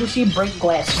emergency, break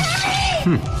glass.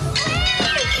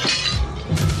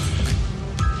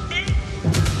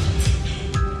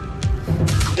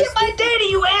 Get my daddy,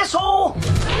 you asshole!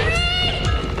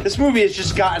 This movie has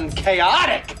just gotten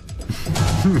chaotic.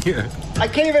 Yeah. I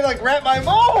can't even wrap my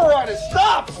mom around it.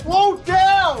 Stop! Slow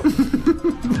down!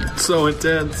 So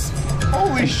intense.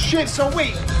 Holy shit! So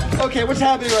wait. Okay, what's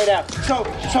happening right now?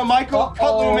 So Michael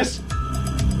cut Loomis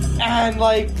and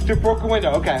through broke a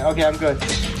window. Okay, I'm good.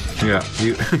 Yeah.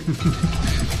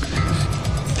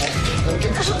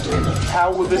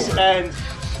 How will this end?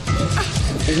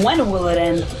 When will it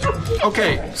end?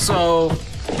 Okay, so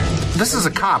this is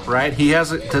a cop, right?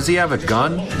 Does he have a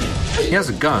gun? He has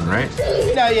a gun, right?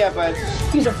 No, yeah, but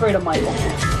he's afraid of Michael.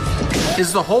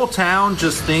 Is the whole town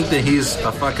just think that he's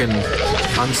a fucking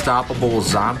unstoppable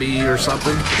zombie or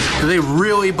something? Do they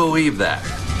really believe that?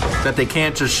 That they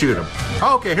can't just shoot him?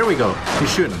 Oh, okay, here we go. He's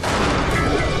shooting him.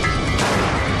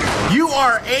 You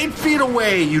are 8 feet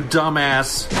away, you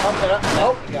dumbass.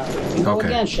 Nope. Go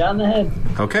again, shot in the head.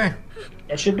 Okay.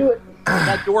 That should do it.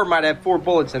 That door might have 4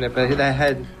 bullets in it, but that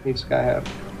head he's got to have.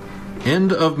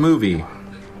 End of movie.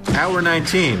 Hour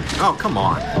 19. Oh, come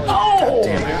on. Oh!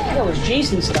 Damn it. That was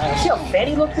Jason style. See how fat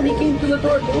he looked when he came through the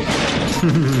door, too?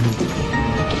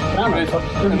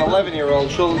 An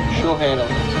 11-year-old, she'll handle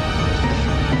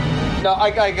it. No,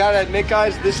 I gotta admit,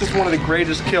 guys, this is one of the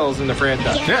greatest kills in the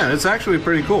franchise. Yeah, it's actually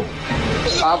pretty cool.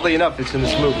 Oddly enough, it's in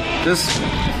this movie. The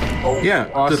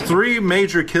 3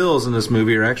 major kills in this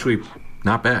movie are actually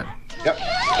not bad. Yep.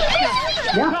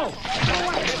 Yeah.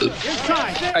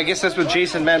 I guess that's what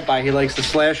Jason meant by he likes the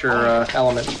slasher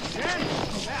element.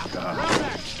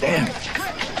 Damn.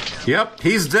 Yep,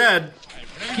 he's dead.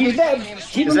 He's dead.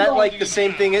 Is that like the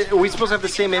same thing? Are we supposed to have the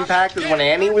same impact as when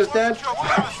Annie was dead?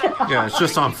 Yeah, it's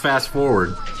just on fast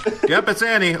forward. Yep, it's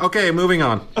Annie. Okay, moving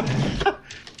on.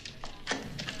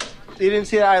 You didn't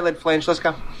see the eyelid flinch. Let's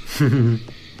go.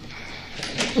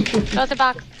 Close the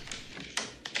box.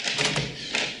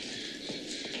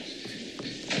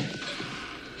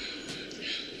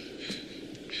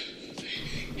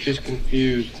 She's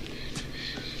confused.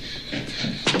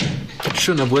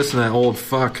 Shouldn't have listened to that old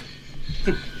fuck.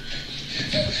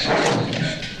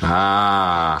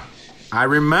 I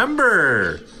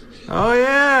remember. Oh,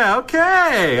 yeah,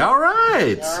 okay, all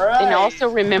right. And also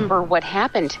remember what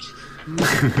happened.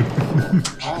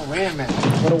 Oh, wait a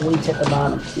minute. Little weights at the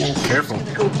bottom. Yes. Careful.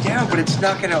 It's going to go down, but it's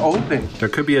not going to open. There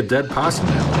could be a dead possum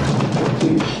now.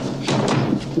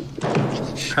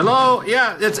 Hello?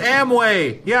 Yeah, it's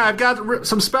Amway. Yeah, I've got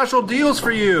some special deals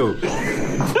for you.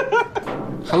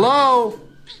 Hello?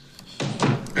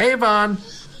 Avon.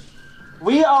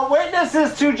 We are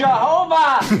witnesses to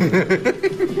Jehovah.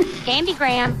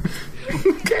 Candygram.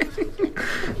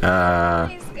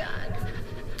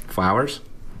 Flowers?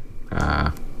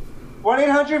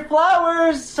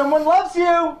 1-800-Flowers. Someone loves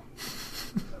you.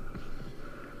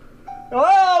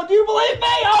 Hello? Do you believe me?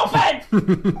 Open!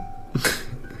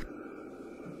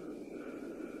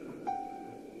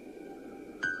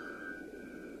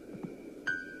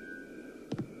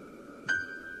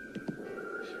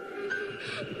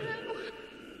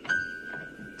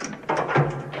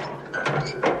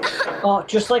 Oh,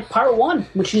 just like part 1,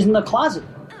 when she's in the closet.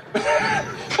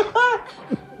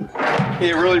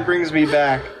 It really brings me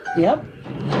back. Yep.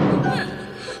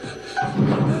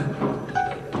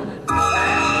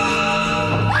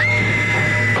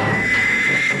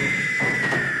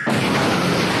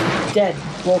 Dead.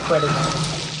 Roll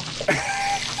credits.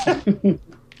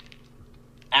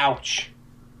 Ouch.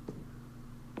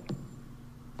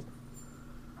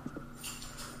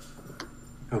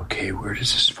 Okay, where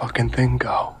does this fucking thing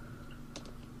go?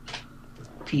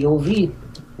 POV.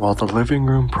 Well, the living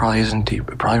room probably isn't deep.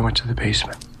 It probably went to the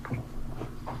basement.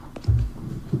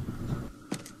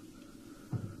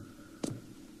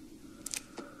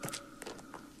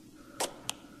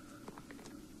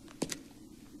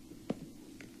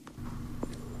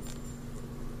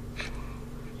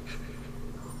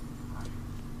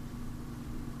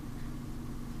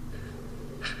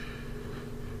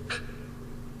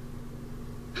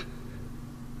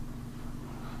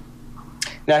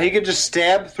 Now he could just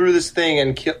stab through this thing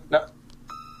and kill. No,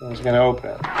 I was going to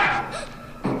open it.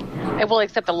 Well,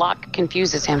 except the lock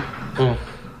confuses him.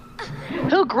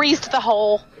 Who greased the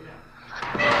hole?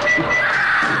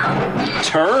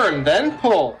 Turn, then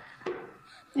pull.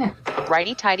 Yeah.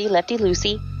 Righty tighty, lefty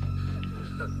loosey.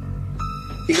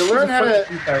 He can learn how to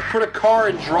put a car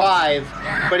in drive,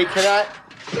 but he cannot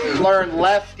learn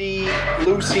lefty,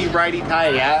 loosey, righty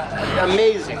tighty.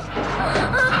 Amazing.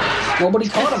 Nobody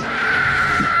taught him.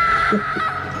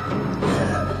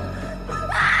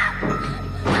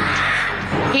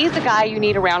 He's the guy you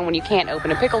need around when you can't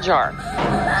open a pickle jar.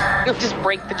 You'll just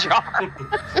break the jar.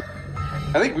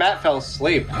 I think Matt fell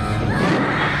asleep.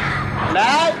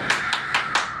 Matt?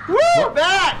 Woo,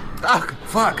 Matt! Oh,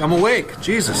 fuck, I'm awake.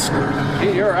 Jesus.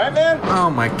 Hey, you alright, man? Oh,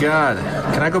 my God.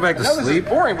 Can I go back to sleep? This is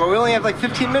boring, but we only have like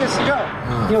 15 minutes to go.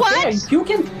 You okay? Are you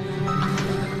puking?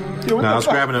 No, I was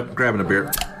grabbing a beer.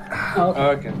 Oh,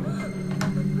 okay.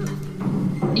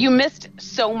 You missed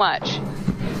so much.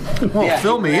 Well,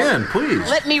 fill me in, please.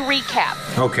 Let me recap.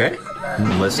 Okay.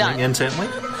 I'm listening intently.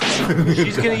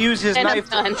 She's going to use his knife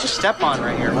to step on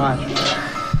right here. Watch.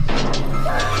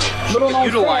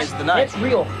 Utilize the knife. That's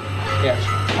real. Yeah.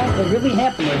 Oh, that really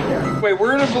happened right there. Wait,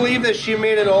 we're going to believe that she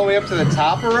made it all the way up to the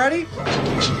top already?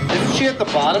 Isn't she at the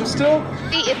bottom still?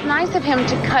 See, it's nice of him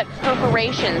to cut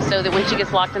perforations so that when she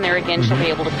gets locked in there again, she'll be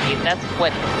able to breathe. That's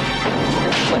what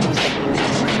he's thinking.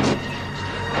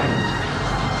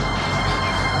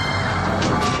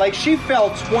 Like, she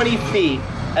fell 20 feet,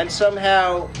 and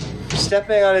somehow,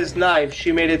 stepping on his knife,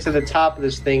 she made it to the top of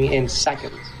this thing in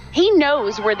seconds. He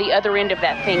knows where the other end of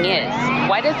that thing is.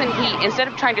 Why doesn't he, instead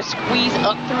of trying to squeeze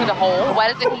up through the hole,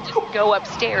 why doesn't he just go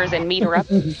upstairs and meet her up?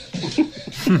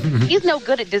 He's no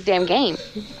good at this damn game.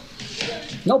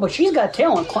 No, but she's got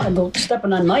talent,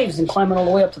 stepping on knives and climbing all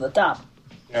the way up to the top.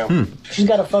 Yeah. She's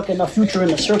got a future in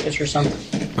the circus or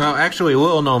something. Well, actually,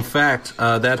 little known fact,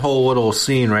 that whole little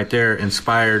scene right there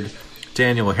inspired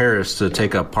Daniel Harris to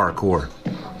take up parkour.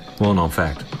 Little known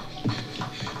fact.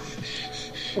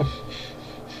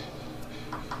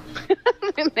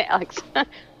 Alex.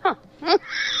 Huh.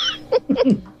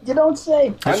 You don't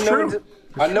say.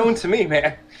 Unknown to me,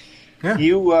 man. Yeah.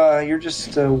 You're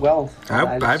just well.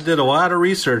 I did a lot of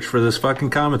research for this fucking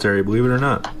commentary, believe it or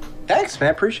not. Thanks,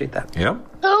 man. Appreciate that.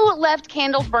 Yep. Who left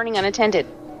candles burning unattended?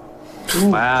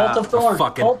 Wow. Cult of Thorn.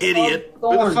 Fucking idiot.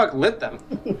 Who the fuck lit them?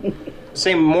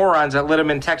 Same morons that lit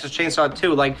them in Texas Chainsaw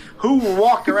 2. Like, who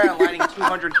walked around lighting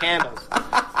 200 candles?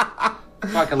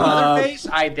 Fucking Leatherface?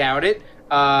 I doubt it.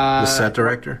 The set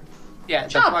director? Yeah,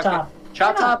 Chop Top.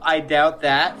 Chop Top? I doubt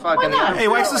that. Fucking. Hey,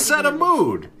 likes to set a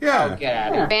mood. Yeah. Oh, get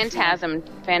out of here.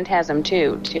 Phantasm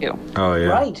 2, too. Oh, yeah.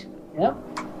 Right. Yep.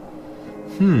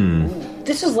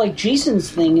 This is like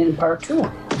Jason's thing in part 2.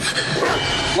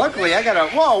 Luckily, I got a.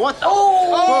 Whoa, what the?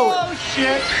 Oh,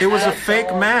 shit. It was a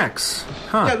fake Max.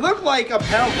 Huh. Yeah, it looked like a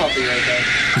pound puppy right there.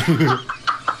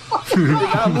 It did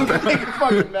not look like a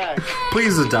fucking Max.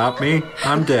 Please adopt me.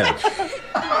 I'm dead.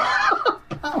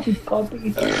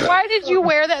 Puppy. Why did you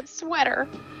wear that sweater?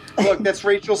 Look, that's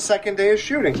Rachel's second day of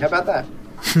shooting. How about that?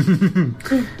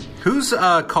 Whose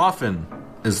coffin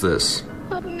is this?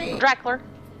 Drackler.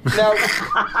 Now,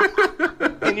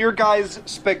 in your guys'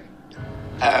 spec...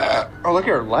 oh, look at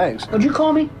her legs. What'd you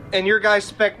call me? In your guys'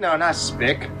 spec... No, not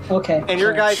spick. Okay. In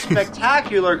your guys'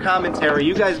 spectacular commentary,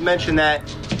 you guys mentioned that...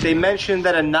 They mentioned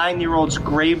that a 9-year-old's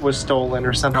grave was stolen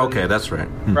or something. Okay, that's right.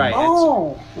 Right.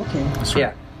 Oh, okay. That's right.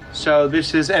 Yeah. So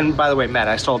this is... And by the way, Matt,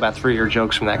 I stole about 3 of your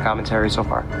jokes from that commentary so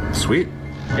far. Sweet.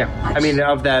 Yeah. I mean,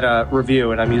 of that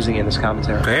review, and I'm using it in this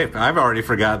commentary. Hey, I've already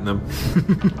forgotten them.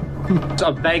 So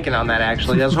I'm banking on that,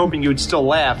 actually. I was hoping you would still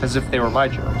laugh as if they were my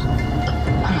jokes.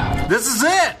 This is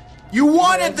it! You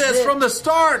wanted this from the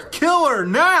start! Kill her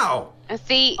now!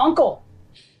 See, Uncle.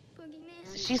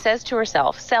 She says to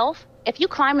herself, Self, if you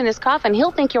climb in this coffin,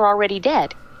 he'll think you're already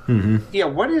dead. Mm-hmm. Yeah,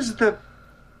 what is the...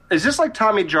 Is this like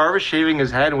Tommy Jarvis shaving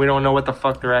his head and we don't know what the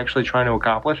fuck they're actually trying to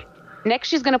accomplish? Next,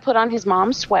 she's going to put on his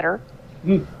mom's sweater.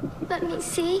 Let me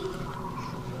see.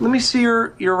 Let me see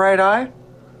your right eye.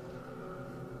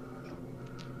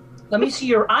 Let me see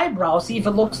your eyebrow, see if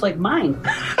it looks like mine.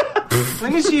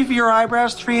 Let me see if your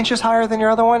eyebrow's 3 inches higher than your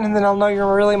other one, and then I'll know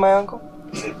you're really my uncle.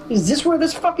 Is this where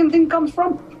this fucking thing comes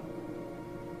from?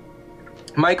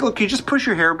 Michael, can you just push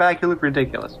your hair back? You look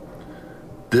ridiculous.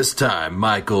 This time,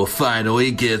 Michael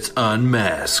finally gets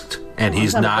unmasked, and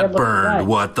he's not burned.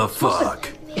 What the fuck?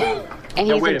 And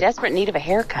he's in desperate need of a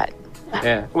haircut.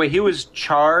 Yeah. Wait, he was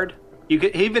charred?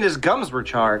 Even his gums were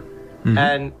charred. Mm-hmm.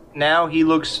 And now he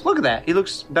looks... Look at that. He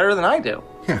looks better than I do.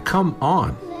 Yeah, come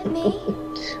on.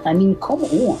 I mean, come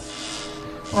on.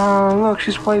 Oh, look,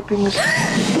 she's wiping his...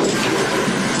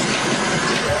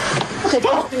 Look at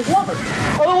Justin Glover.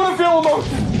 I don't want to feel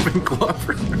emotion.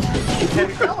 Glover.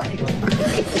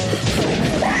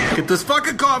 Get this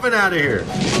fucking coffin out of here.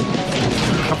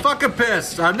 I'm fucking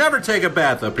pissed. I'll never take a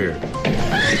bath up here.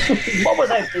 What was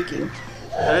I thinking?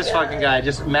 This fucking guy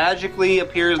just magically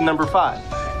appears number 5.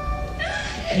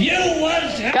 You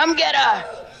was... Come get her!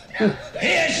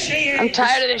 Here she is! I'm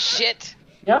tired of this shit.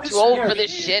 Yep. Too old for this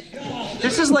shit.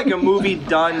 This is like a movie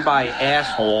done by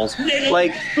assholes.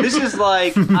 Like, this is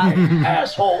like...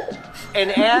 asshole.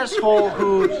 An asshole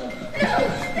who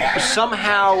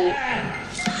somehow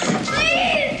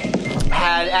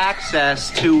had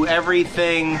access to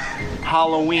everything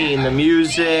Halloween, the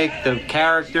music, the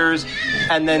characters,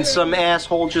 and then some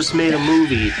asshole just made a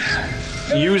movie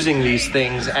using these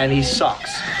things, and he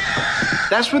sucks.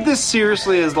 That's what this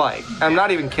seriously is like. I'm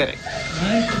not even kidding.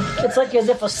 It's like as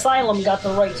if Asylum got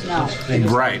the rights now.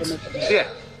 Right. Yeah.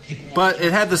 But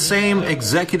it had the same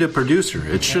executive producer.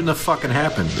 It shouldn't have fucking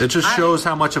happened. It just shows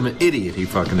how much of an idiot he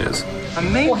fucking is.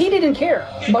 Well, he didn't care.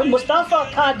 But Mustafa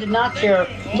Akkad did not care.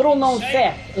 Little known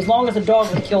fact, as long as a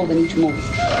dog was killed in each movie.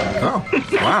 Oh,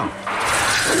 wow.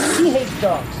 He hates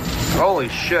dogs. Holy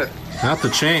shit. Not the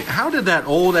chain. How did that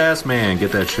old ass man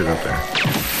get that shit up there?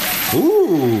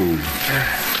 Ooh.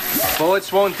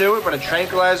 Bullets won't do it, but a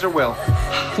tranquilizer will.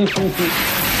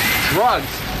 Drugs.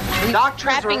 Doctors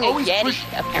trapping are a always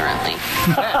Yeti, apparently.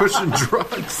 Pushing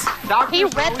drugs. He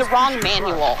read the wrong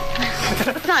manual.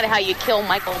 That's not how you kill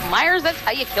Michael Myers, that's how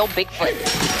you kill Bigfoot.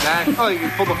 Oh, you can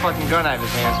pull the fucking gun out of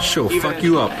his hands. She'll fuck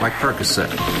you up like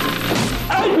Percocet.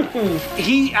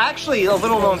 He actually, a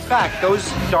little known fact, those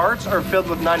darts are filled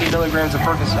with 90 milligrams of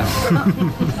Percocet.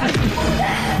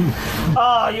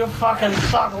 Oh, you fucking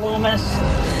suck, Loomis.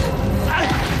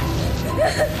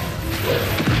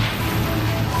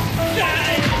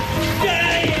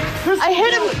 I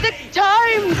hit him 6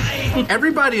 times.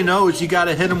 Everybody knows you got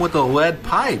to hit him with a lead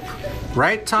pipe,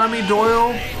 right? Tommy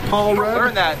Doyle, Paul Rudd.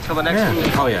 Learn that till the next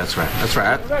movie. Oh yeah, that's right. That's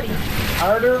right.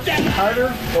 Harder,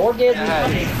 the orgasm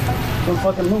coming. Don't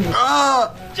fucking move.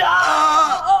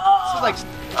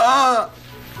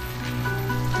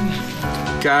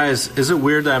 Guys, is it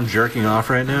weird that I'm jerking off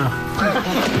right now?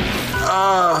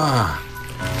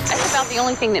 That's about the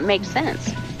only thing that makes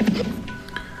sense.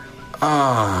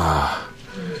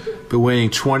 Been waiting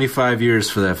 25 years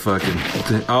for that fucking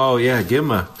thing. Oh yeah, give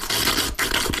him a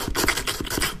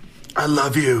I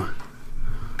love you.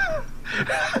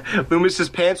 Loomis's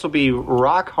pants will be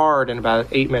rock hard in about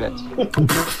 8 minutes.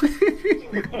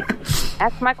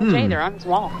 Ask Michael J. They're on his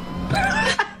wall.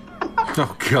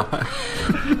 Oh god.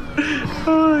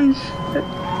 Holy shit.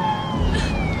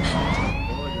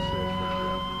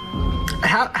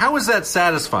 How is that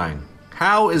satisfying?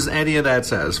 How is any of that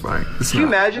satisfying? Can you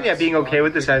imagine being okay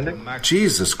with this ending?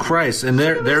 Jesus Christ. And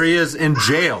there he is in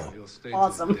jail.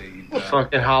 Awesome.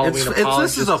 Fucking Halloween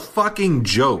This is a fucking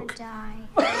joke.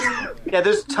 Yeah,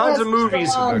 there's tons of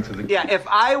movies. Yeah, if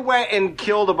I went and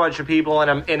killed a bunch of people and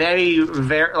I'm in any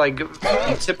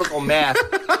typical mask,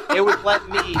 it would let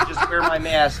me just wear my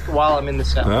mask while I'm in the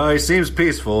cell. Oh, he seems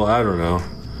peaceful. I don't know.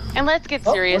 And let's get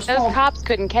serious. Those cops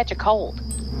couldn't catch a cold.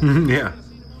 Yeah.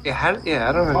 Yeah,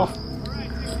 I don't know.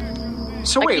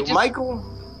 So wait, Michael?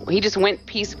 He just went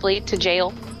peacefully to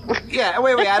jail. Yeah,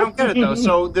 wait, I don't get it though.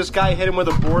 So this guy hit him with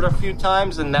a board a few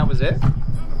times and that was it?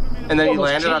 And then he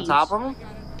landed on top of him?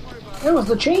 It was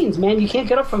the chains, man. You can't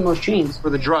get up from those chains.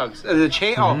 For the drugs. The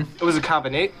chain? Oh, it was a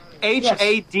combination. Haddon?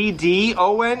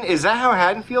 Is that how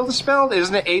Haddonfield is spelled?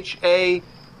 Isn't it H-A-D?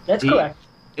 That's correct.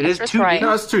 It is 2D? Right.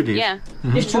 No, it's 2D. Yeah.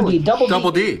 It's 2D.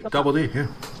 Double D. Double D, yeah.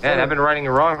 Man, I've been writing it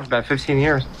wrong for about 15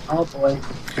 years. Oh, boy.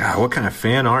 God, what kind of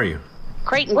fan are you?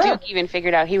 Creighton Duke even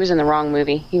figured out he was in the wrong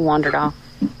movie. He wandered off.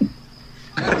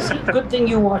 Good thing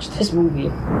you watched this movie.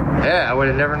 Yeah, I would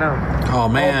have never known. Oh,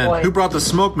 man. boy. Who brought the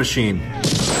smoke machine?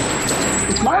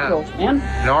 It's Marco, man.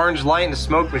 An orange light and a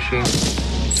smoke machine.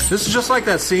 This is just like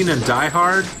that scene in Die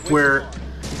Hard where,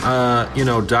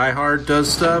 Die Hard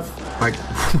does stuff. Like,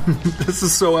 this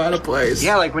is so out of place.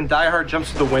 Yeah, like when Die Hard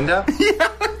jumps to the window.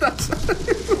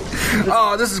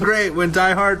 Oh, this is great. When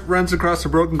Die Hard runs across the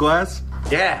broken glass.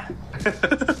 Yeah.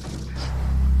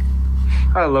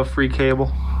 I love free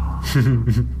cable.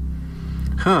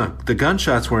 Huh, the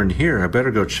gunshots were in here. I better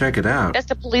go check it out. That's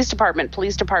the police department.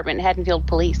 Police department, Haddonfield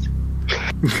Police.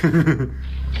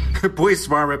 Police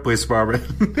department.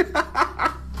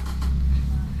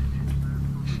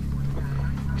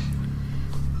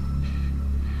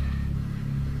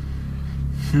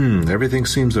 Everything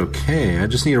seems okay. I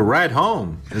just need a ride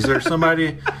home. Is there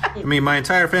somebody? I mean, my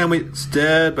entire family's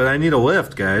dead, but I need a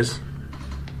lift, guys.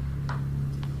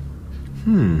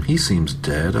 He seems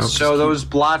dead. So those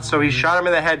blots, so he shot him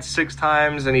in the head 6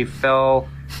 times and he fell,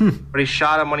 but he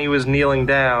shot him when he was kneeling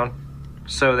down,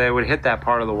 so they would hit that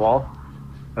part of the wall.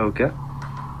 Okay.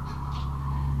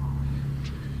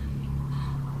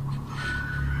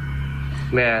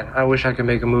 Man, I wish I could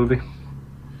make a movie.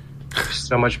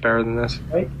 So much better than this.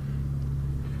 Right?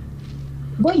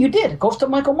 Well, you did. Ghost of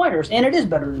Michael Myers, and it is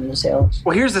better than this, Alex.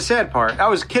 Well, here's the sad part. I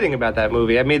was kidding about that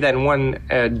movie. I made that in one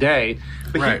day.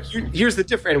 But right. Here's the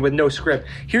difference, with no script.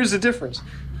 Here's the difference.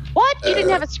 What? You didn't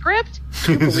have a script?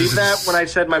 Can you believe that when I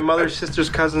said my mother's sister's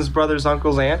cousin's brother's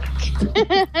uncle's aunt?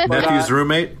 Nephew's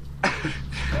roommate?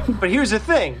 But here's the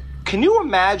thing. Can you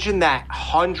imagine that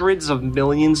hundreds of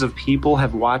millions of people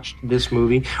have watched this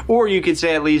movie? Or you could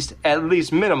say at least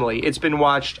minimally, it's been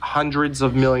watched hundreds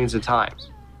of millions of times.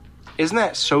 Isn't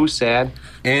that so sad?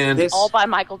 And it's all by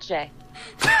Michael J.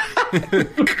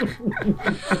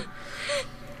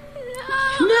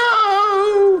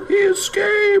 No! He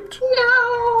escaped!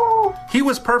 No! He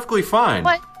was perfectly fine.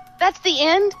 What? That's the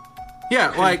end? Yeah,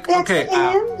 like, okay.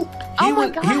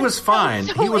 He was fine.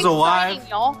 So he was alive. exciting,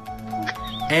 y'all.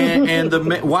 And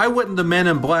why wouldn't the Men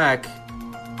in Black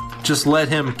just let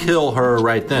him kill her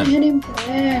right then? Men in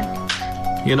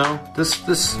Black. You know, this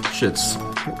shit's...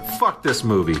 Fuck this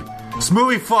movie. This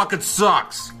movie fucking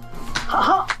sucks.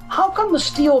 How come the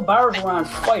steel bars were on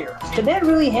fire? Did that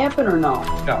really happen or no?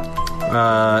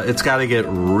 No. It's got to get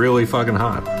really fucking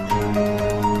hot.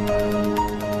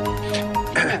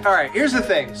 All right, here's the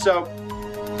thing. So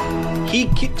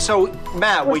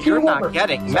Matt, what you're not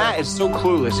getting, Matt is so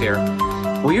clueless here.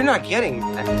 What you're not getting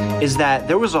is that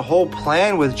there was a whole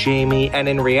plan with Jamie, and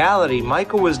in reality,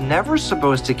 Michael was never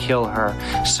supposed to kill her.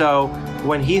 So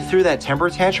when he threw that temper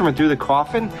tantrum and threw the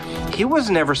coffin, he was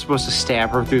never supposed to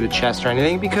stab her through the chest or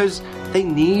anything because they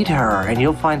need her, and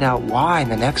you'll find out why in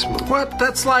the next movie. What?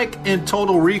 That's like in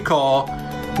Total Recall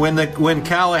when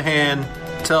Callahan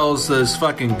tells this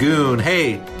fucking goon,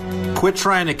 hey, quit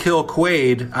trying to kill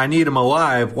Quaid. I need him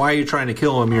alive. Why are you trying to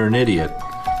kill him? You're an idiot.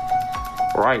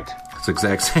 Right. It's the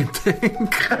exact same thing.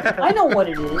 I know what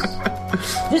it is.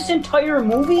 This entire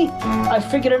movie, I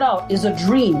figured it out, is a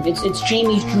dream. It's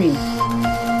Jamie's dream.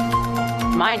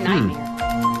 My nightmare.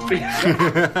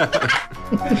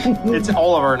 It's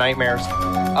all of our nightmares.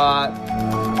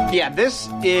 Yeah, this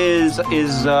is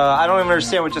I don't even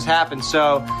understand what just happened.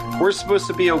 So we're supposed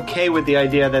to be okay with the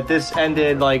idea that this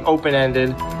ended like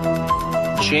open-ended.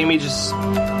 Jamie just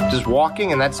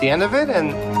walking, and that's the end of it.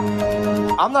 And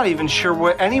I'm not even sure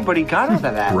what anybody got out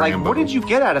of that. Like, what did you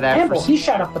get out of that? Rambo, he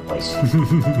shot up the place.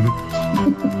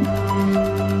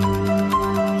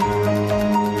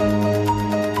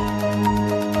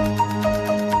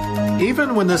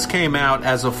 Even when this came out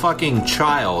as a fucking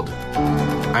child,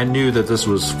 I knew that this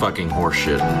was fucking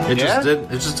horseshit. It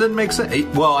just didn't make sense.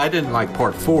 Well, I didn't like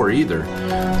part 4 either,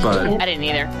 but I didn't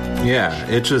either. Yeah,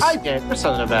 it just. I did. There's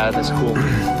something about it that's cool.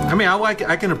 I mean,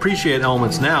 I can appreciate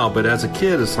elements now, but as a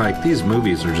kid, it's like these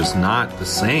movies are just not the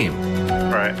same.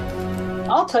 Right.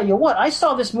 I'll tell you what. I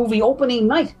saw this movie opening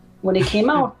night when it came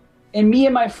out, and me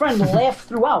and my friend laughed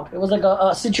throughout. It was like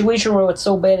a situation where it's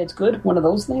so bad it's good. One of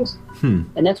those things.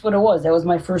 And that's what it was. That was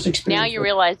my first experience. Now you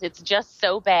realize it's just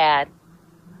so bad.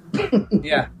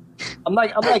 Yeah. I'm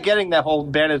not getting that whole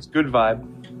bad it's good vibe.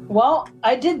 Well,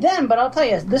 I did then, but I'll tell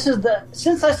you,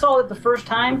 since I saw it the first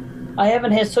time, I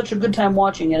haven't had such a good time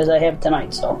watching it as I have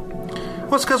tonight. So.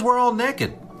 Well, it's because we're all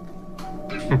naked.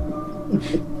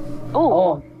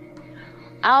 Oh.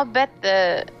 I'll bet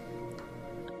the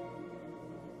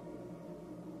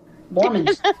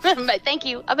Mormons. But thank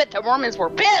you. I bet the Mormons were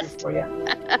pissed.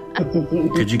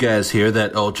 Could you guys hear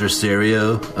that ultra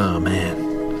stereo? Oh, man.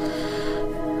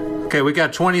 Okay, we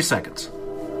got 20 seconds.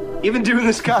 Even doing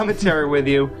this commentary with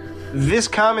you, this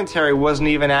commentary wasn't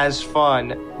even as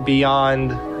fun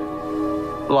beyond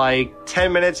like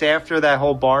 10 minutes after that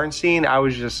whole barn scene.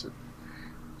 It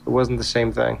wasn't the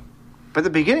same thing. But the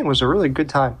beginning was a really good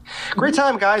time. Great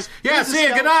time, guys. Yeah, see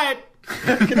you. Good night.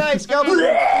 Good night, Scalp.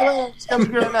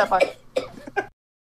 Bye.